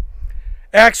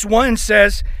 Acts 1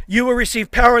 says, "You will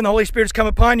receive power and the Holy Spirit has come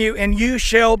upon you, and you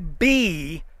shall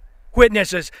be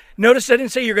witnesses." Notice I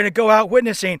didn't say you're going to go out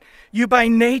witnessing. You by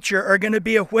nature are going to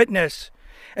be a witness.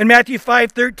 In Matthew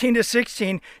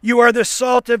 5:13-16, "You are the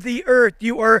salt of the earth.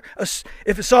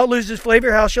 If the salt loses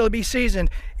flavor, how shall it be seasoned?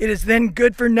 It is then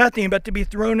good for nothing but to be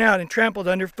thrown out and trampled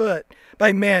underfoot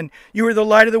by men. You are the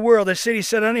light of the world. A city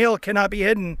set on a hill cannot be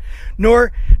hidden.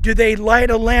 Nor do they light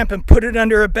a lamp and put it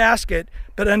under a basket,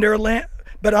 but on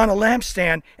a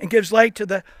lampstand, and gives light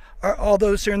to all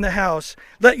those who are in the house.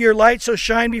 Let your light so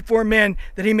shine before men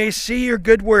that he may see your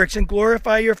good works and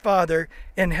glorify your Father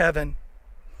in heaven."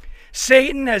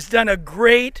 Satan has done a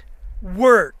great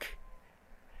work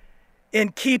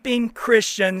in keeping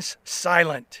Christians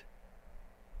silent.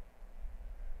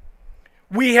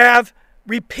 We have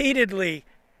repeatedly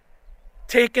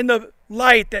taken the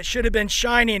light that should have been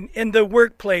shining in the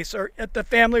workplace or at the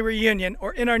family reunion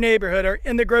or in our neighborhood or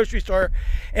in the grocery store,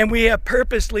 and we have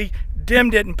purposely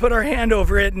dimmed it and put our hand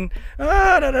over it and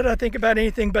don't think about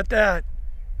anything but that.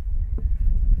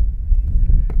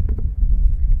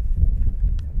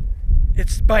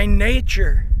 It's by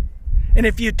nature. And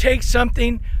if you take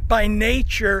something by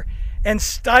nature and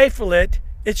stifle it,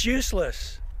 it's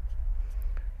useless.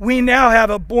 We now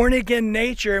have a born-again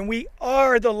nature, and we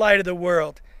are the light of the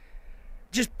world.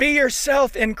 Just be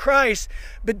yourself in Christ,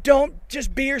 but don't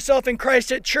just be yourself in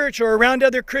Christ at church or around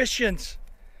other Christians.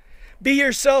 Be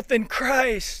yourself in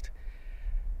Christ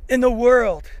in the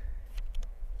world.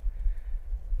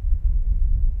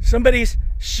 Somebody's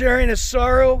sharing a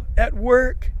sorrow at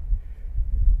work.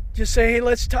 Just say, hey,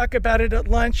 let's talk about it at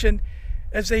lunch, and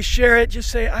as they share it, just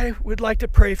say, I would like to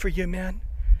pray for you, man.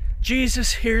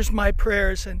 Jesus hears my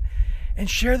prayers, and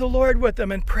share the Lord with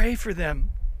them and pray for them.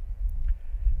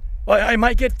 Well, I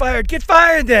might get fired. Get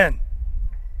fired then.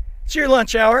 It's your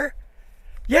lunch hour.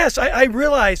 Yes, I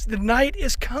realize the night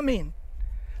is coming.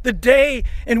 The day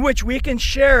in which we can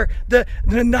share, the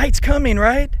night's coming,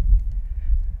 right?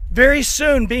 Very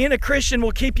soon, being a Christian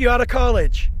will keep you out of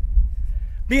college.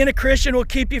 Being a Christian will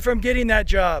keep you from getting that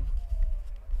job.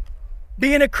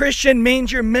 Being a Christian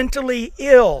means you're mentally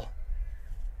ill.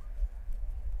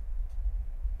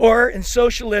 Or in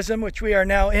socialism, which we are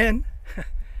now in,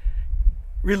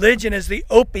 religion is the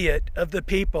opiate of the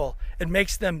people. It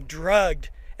makes them drugged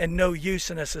and no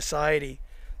use in a society.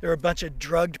 They're a bunch of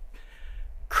drugged,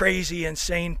 crazy,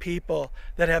 insane people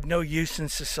that have no use in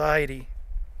society.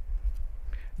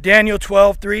 Daniel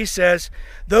 12:3 says,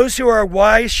 those who are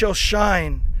wise shall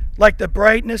shine like the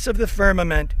brightness of the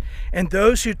firmament, and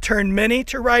those who turn many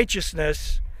to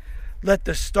righteousness, like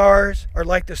the stars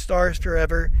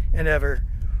forever and ever.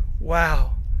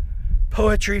 Wow.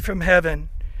 Poetry from heaven.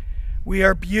 We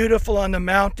are beautiful on the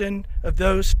mountain of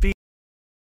those feet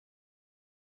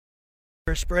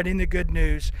who are spreading the good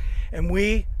news. And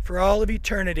we, for all of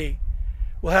eternity,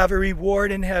 will have a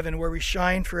reward in heaven where we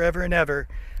shine forever and ever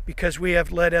because we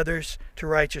have led others to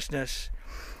righteousness.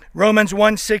 Romans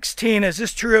 1:16, is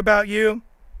this true about you?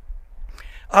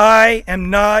 I am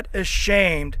not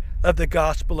ashamed of the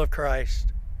gospel of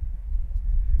Christ.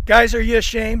 Guys, are you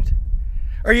ashamed?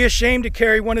 Are you ashamed to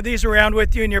carry one of these around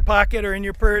with you in your pocket or in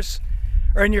your purse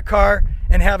or in your car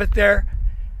and have it there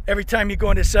every time you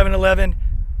go into 7-Eleven?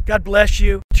 God bless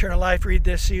you. Eternal life, read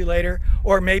this, see you later.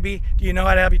 Or maybe, do you know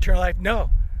how to have eternal life? No.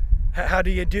 How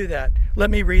do you do that? Let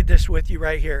me read this with you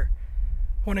right here.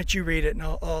 Why don't you read it and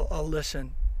I'll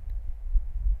listen.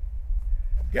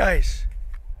 Guys,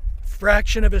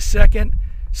 fraction of a second,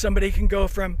 somebody can go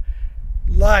from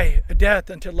death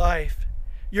unto life.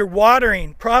 You're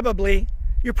probably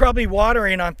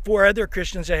watering on 4 other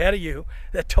Christians ahead of you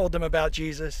that told them about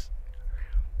Jesus.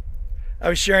 I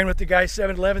was sharing with the guy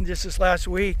 7-Eleven just this last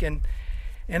week, and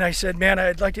I said, man,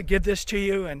 I'd like to give this to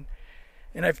you, and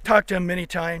I've talked to him many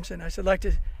times, and I said, I'd like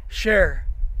to share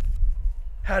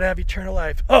how to have eternal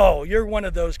life. Oh, you're one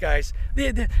of those guys.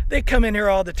 They come in here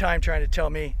all the time trying to tell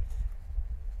me.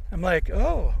 I'm like,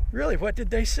 oh, really? What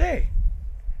did they say?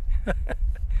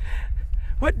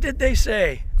 What did they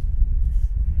say?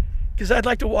 Because I'd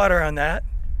like to water on that.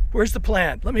 Where's the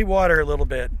plant? Let me water a little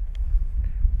bit.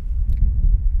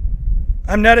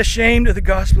 I'm not ashamed of the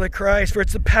gospel of Christ, for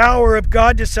it's the power of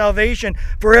God to salvation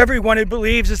for everyone who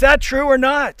believes. Is that true or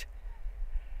not?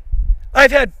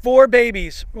 I've had 4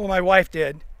 babies. Well, my wife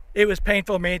did. It was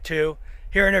painful for me too,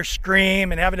 hearing her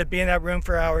scream and having to be in that room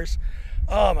for hours.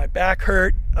 Oh, my back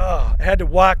hurt. Oh, I had to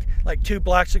walk like 2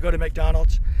 blocks to go to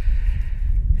McDonald's.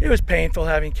 It was painful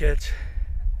having kids.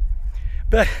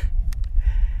 But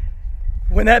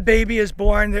when that baby is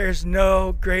born, there is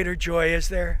no greater joy, is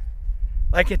there?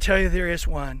 I can tell you there is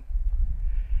one.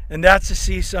 And that's to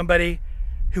see somebody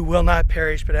who will not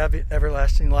perish but have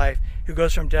everlasting life, who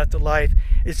goes from death to life.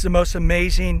 It's the most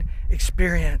amazing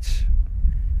experience.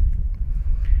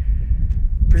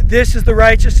 For this is the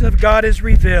righteousness of God is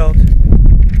revealed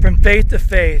from faith to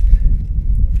faith.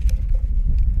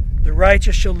 The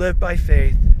righteous shall live by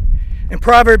faith. In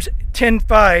Proverbs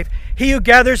 10:5, he who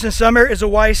gathers in summer is a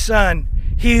wise son.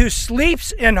 He who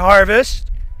sleeps in harvest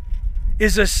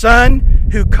is a son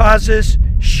who causes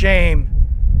shame.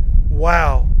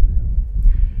 Wow.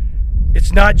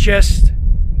 It's not just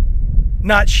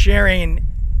not sharing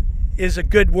is a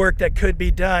good work that could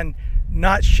be done.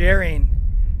 Not sharing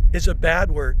is a bad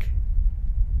work,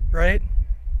 right?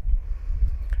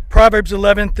 Proverbs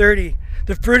 11:30,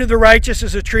 the fruit of the righteous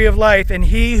is a tree of life, and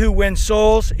he who wins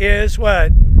souls is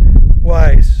what?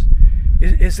 Wise.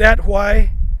 Is that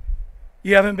why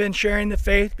you haven't been sharing the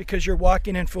faith? Because you're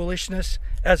walking in foolishness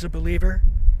as a believer?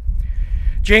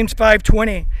 James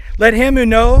 5:20, let him who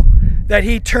know that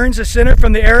he turns a sinner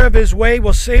from the error of his way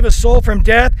will save a soul from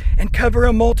death and cover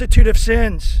a multitude of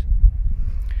sins.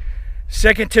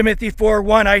 2 Timothy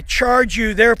 4:1, I charge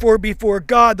you therefore before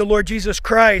God, the Lord Jesus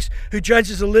Christ, who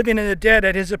judges the living and the dead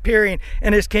at his appearing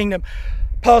in his kingdom.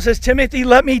 Paul says, Timothy,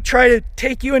 let me try to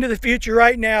take you into the future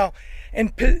right now.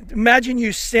 And imagine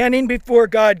you standing before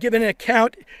God, giving an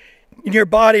account in your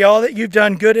body, all that you've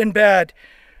done, good and bad.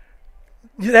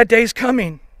 That day's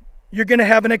coming. You're going to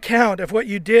have an account of what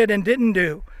you did and didn't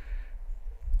do.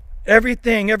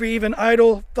 Everything, every even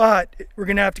idle thought, we're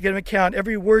going to have to give an account.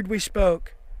 Every word we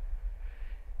spoke.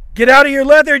 Get out of your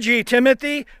lethargy,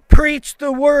 Timothy. Preach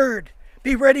the word.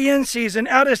 Be ready in season,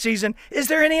 out of season. Is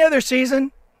there any other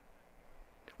season?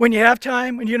 When you have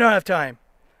time, when you don't have time.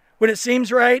 When it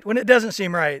seems right, when it doesn't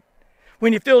seem right.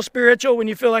 When you feel spiritual, when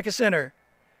you feel like a sinner.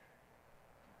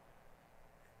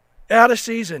 Out of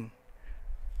season.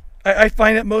 I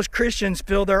find that most Christians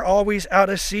feel they're always out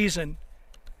of season.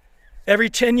 Every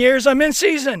 10 years, I'm in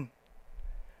season.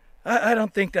 I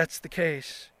don't think that's the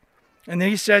case. And then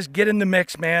he says, get in the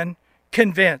mix, man.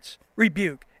 Convince,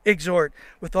 rebuke, exhort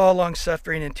with all long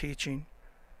suffering and teaching.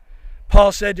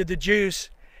 Paul said to the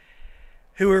Jews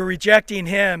who were rejecting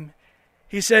him,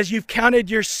 he says, you've counted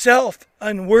yourself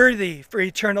unworthy for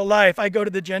eternal life. I go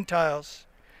to the Gentiles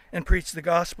and preach the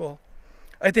gospel.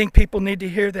 I think people need to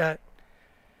hear that.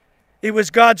 It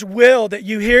was God's will that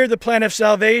you hear the plan of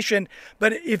salvation,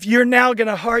 but if you're now going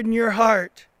to harden your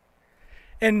heart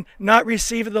and not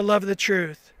receive the love of the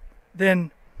truth,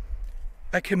 then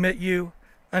I commit you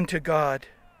unto God.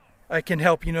 I can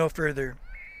help you no further.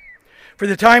 For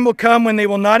the time will come when they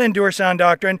will not endure sound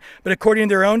doctrine, but according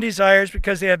to their own desires,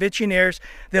 because they have itching ears,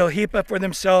 they'll heap up for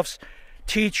themselves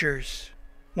teachers.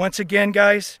 Once again,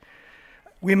 guys,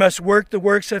 we must work the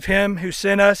works of him who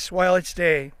sent us while it's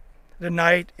day. The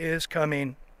night is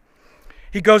coming.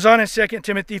 He goes on in 2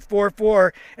 Timothy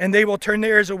 4:4, and they will turn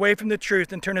their ears away from the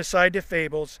truth and turn aside to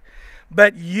fables.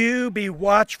 But you be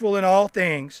watchful in all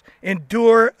things.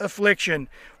 Endure affliction.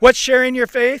 What's sharing your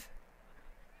faith?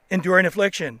 Enduring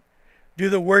affliction. Do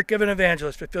the work of an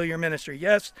evangelist. Fulfill your ministry.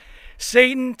 Yes,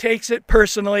 Satan takes it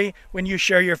personally when you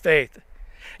share your faith.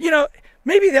 You know,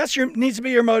 maybe that's needs to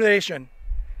be your motivation.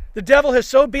 The devil has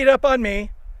so beat up on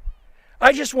me,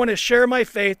 I just want to share my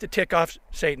faith to tick off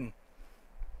Satan.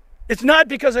 It's not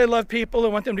because I love people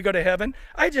and want them to go to heaven.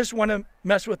 I just want to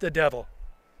mess with the devil.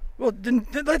 Well, then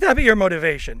let that be your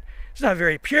motivation. It's not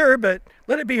very pure, but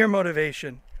let it be your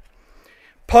motivation.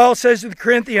 Paul says to the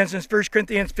Corinthians in 1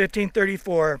 Corinthians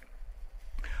 15:34,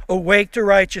 awake to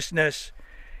righteousness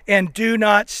and do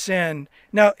not sin.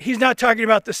 Now, he's not talking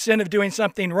about the sin of doing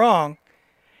something wrong.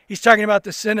 He's talking about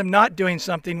the sin of not doing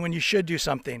something when you should do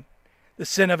something. The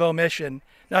sin of omission,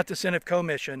 not the sin of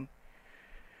commission.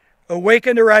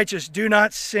 Awaken to righteousness, do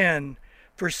not sin,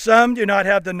 for some do not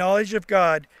have the knowledge of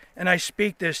God, and I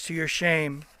speak this to your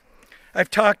shame. I've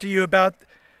talked to you about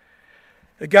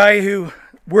a guy who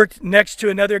worked next to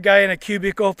another guy in a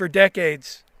cubicle for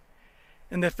decades.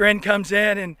 And the friend comes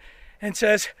in and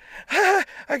says,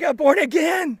 I got born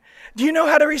again. Do you know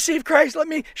how to receive Christ? Let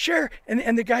me share.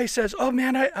 And the guy says, oh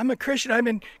man, I'm a Christian. I've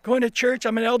been going to church.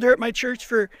 I'm an elder at my church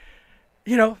for,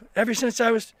 ever since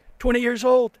I was 20 years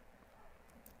old.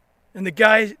 And the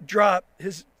guy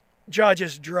his jaw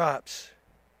just drops.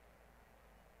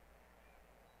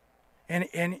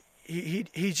 And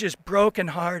he's just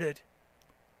brokenhearted.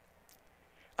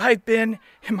 I've been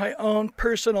in my own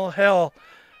personal hell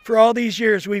for all these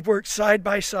years. We've worked side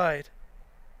by side.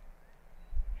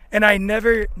 And I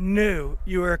never knew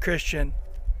you were a Christian.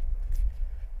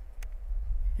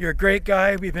 You're a great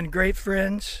guy. We've been great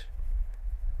friends.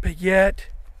 But yet,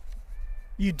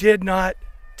 you did not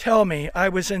tell me I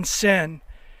was in sin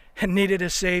and needed a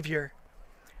Savior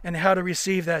and how to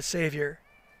receive that Savior.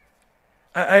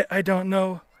 I don't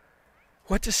know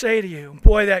what to say to you.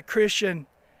 Boy, that Christian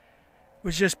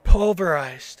was just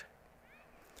pulverized.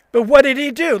 But what did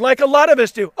he do? Like a lot of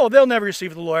us do. Oh, they'll never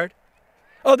receive the Lord.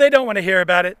 Oh, they don't want to hear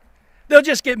about it. They'll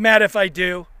just get mad if I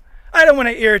do. I don't want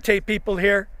to irritate people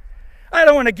here. I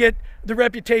don't want to get the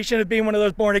reputation of being one of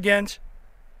those born agains.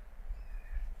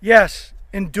 Yes,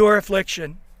 endure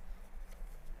affliction.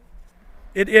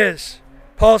 It is.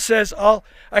 Paul says,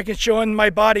 I can show in my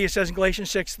body, it says in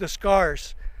Galatians 6, the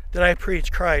scars that I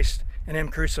preach Christ and Him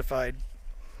crucified.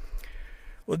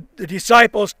 Well, the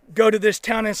disciples go to this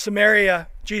town in Samaria.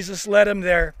 Jesus led them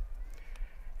there.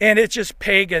 And it's just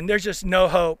pagan. There's just no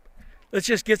hope. Let's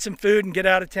just get some food and get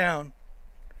out of town.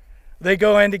 They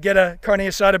go in to get a carne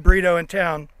asada burrito in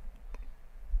town.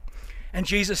 And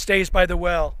Jesus stays by the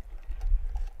well.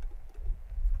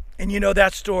 And you know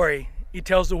that story. He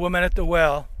tells the woman at the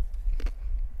well,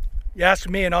 you ask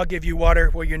me and I'll give you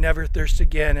water where you never thirst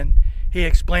again. And he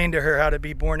explained to her how to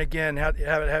be born again, how to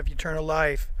have eternal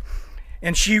life.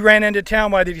 And she ran into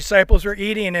town while the disciples were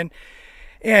eating,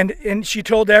 and she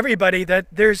told everybody that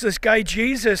there's this guy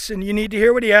Jesus, and you need to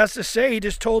hear what he has to say. He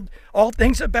just told all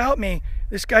things about me.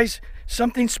 This guy's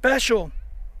something special.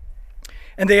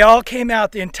 And they all came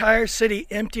out. The entire city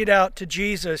emptied out to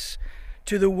Jesus,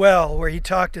 to the well where he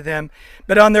talked to them.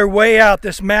 But on their way out,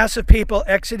 this mass of people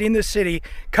exiting the city,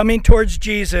 coming towards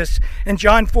Jesus. In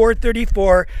John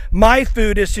 4:34, my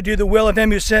food is to do the will of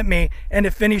him who sent me and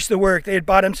to finish the work. They had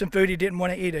bought him some food. He didn't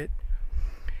want to eat it.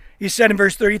 He said in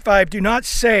verse 35, do not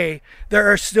say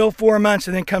there are still 4 months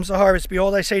and then comes the harvest.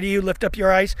 Behold, I say to you, lift up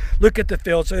your eyes, look at the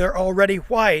fields. So they're already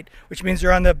white, which means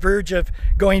they're on the verge of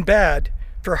going bad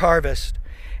for harvest.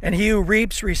 And he who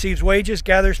reaps receives wages,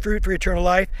 gathers fruit for eternal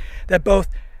life, that both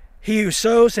he who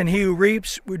sows and he who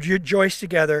reaps would rejoice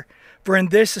together. For in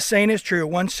this the saying is true,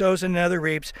 one sows and another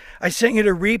reaps. I sent you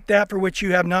to reap that for which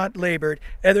you have not labored.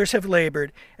 Others have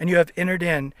labored, and you have entered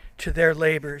in to their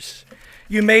labors.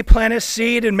 You may plant a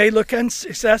seed and may look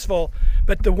unsuccessful,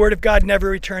 but the word of God never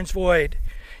returns void.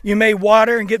 You may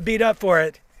water and get beat up for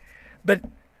it, but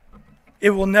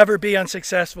it will never be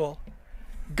unsuccessful.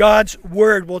 God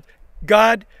will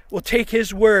take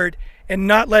his word and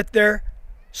not let their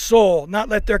soul, not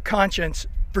let their conscience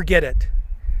forget it.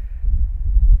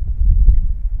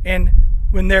 And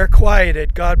when they're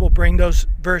quieted, God will bring those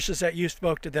verses that you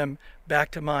spoke to them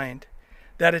back to mind.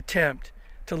 That attempt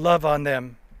to love on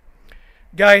them.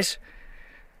 Guys,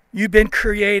 you've been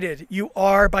created. You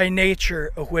are by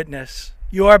nature a witness.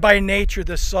 You are by nature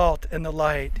the salt and the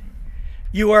light.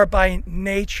 You are by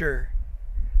nature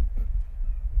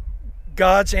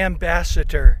God's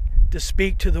ambassador to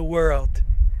speak to the world.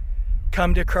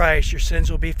 Come to Christ, your sins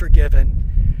will be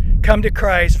forgiven. Come to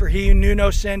Christ, for he who knew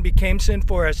no sin became sin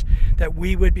for us, that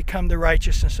we would become the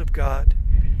righteousness of God.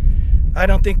 I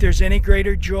don't think there's any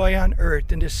greater joy on earth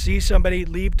than to see somebody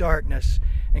leave darkness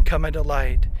and come into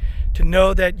light. To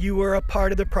know that you were a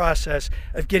part of the process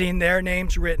of getting their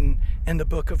names written in the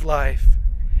book of life.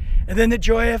 And then the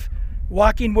joy of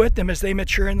walking with them as they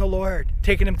mature in the Lord.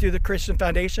 Taking them through the Christian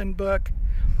Foundation book.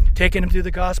 Taking them through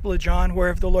the Gospel of John,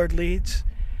 wherever the Lord leads.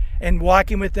 And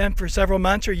walking with them for several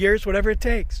months or years, whatever it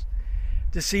takes,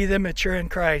 to see them mature in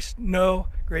Christ. No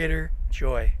greater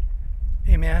joy.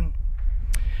 Amen.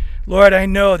 Lord, I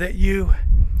know that you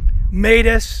made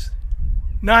us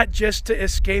not just to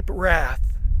escape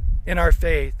wrath in our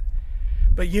faith,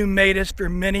 but you made us for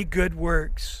many good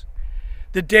works.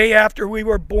 The day after we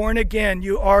were born again,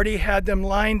 you already had them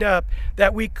lined up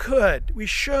that we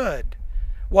should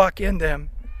walk in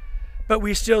them. But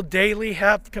we still daily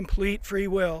have complete free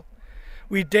will.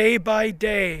 We day by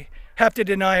day have to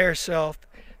deny ourselves.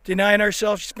 Denying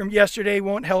ourselves from yesterday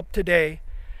won't help today.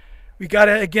 We got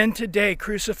to again today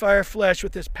crucify our flesh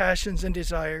with its passions and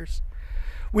desires.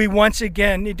 We once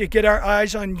again need to get our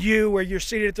eyes on you, where you're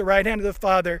seated at the right hand of the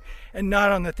Father, and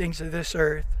not on the things of this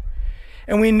earth.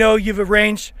 And we know you've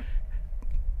arranged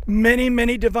many,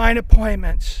 many divine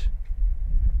appointments.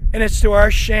 And it's to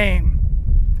our shame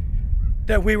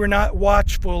that we were not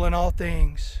watchful in all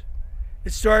things.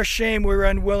 It's to our shame we were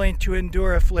unwilling to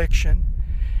endure affliction.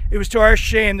 It was to our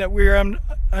shame that we were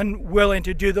unwilling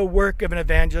to do the work of an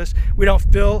evangelist. We don't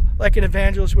feel like an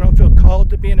evangelist. We don't feel called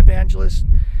to be an evangelist.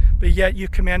 But yet you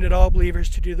commanded all believers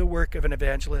to do the work of an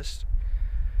evangelist.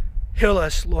 Heal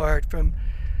us, Lord, from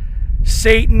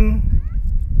Satan,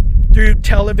 through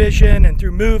television and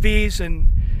through movies and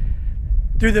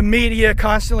through the media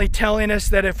constantly telling us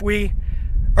that if we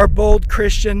are bold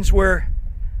Christians, we're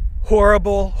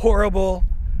horrible,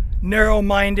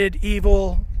 narrow-minded,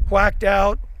 evil, whacked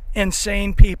out,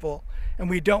 insane people. And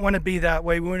we don't want to be that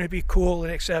way. We want to be cool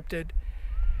and accepted.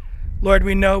 Lord,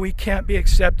 we know we can't be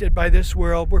accepted by this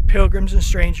world. We're pilgrims and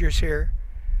strangers here.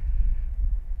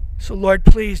 So, Lord,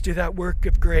 please do that work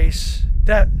of grace,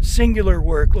 that singular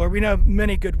work. Lord, we know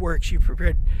many good works you've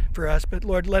prepared for us, but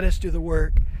Lord, let us do the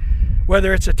work.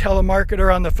 Whether it's a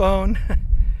telemarketer on the phone,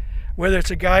 whether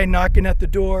it's a guy knocking at the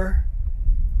door,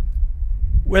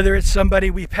 whether it's somebody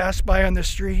we pass by on the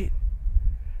street.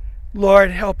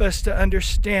 Lord, help us to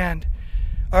understand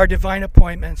our divine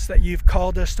appointments that you've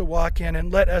called us to walk in,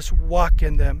 and let us walk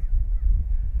in them.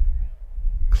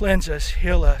 Cleanse us,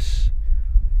 heal us,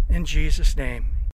 in Jesus' name.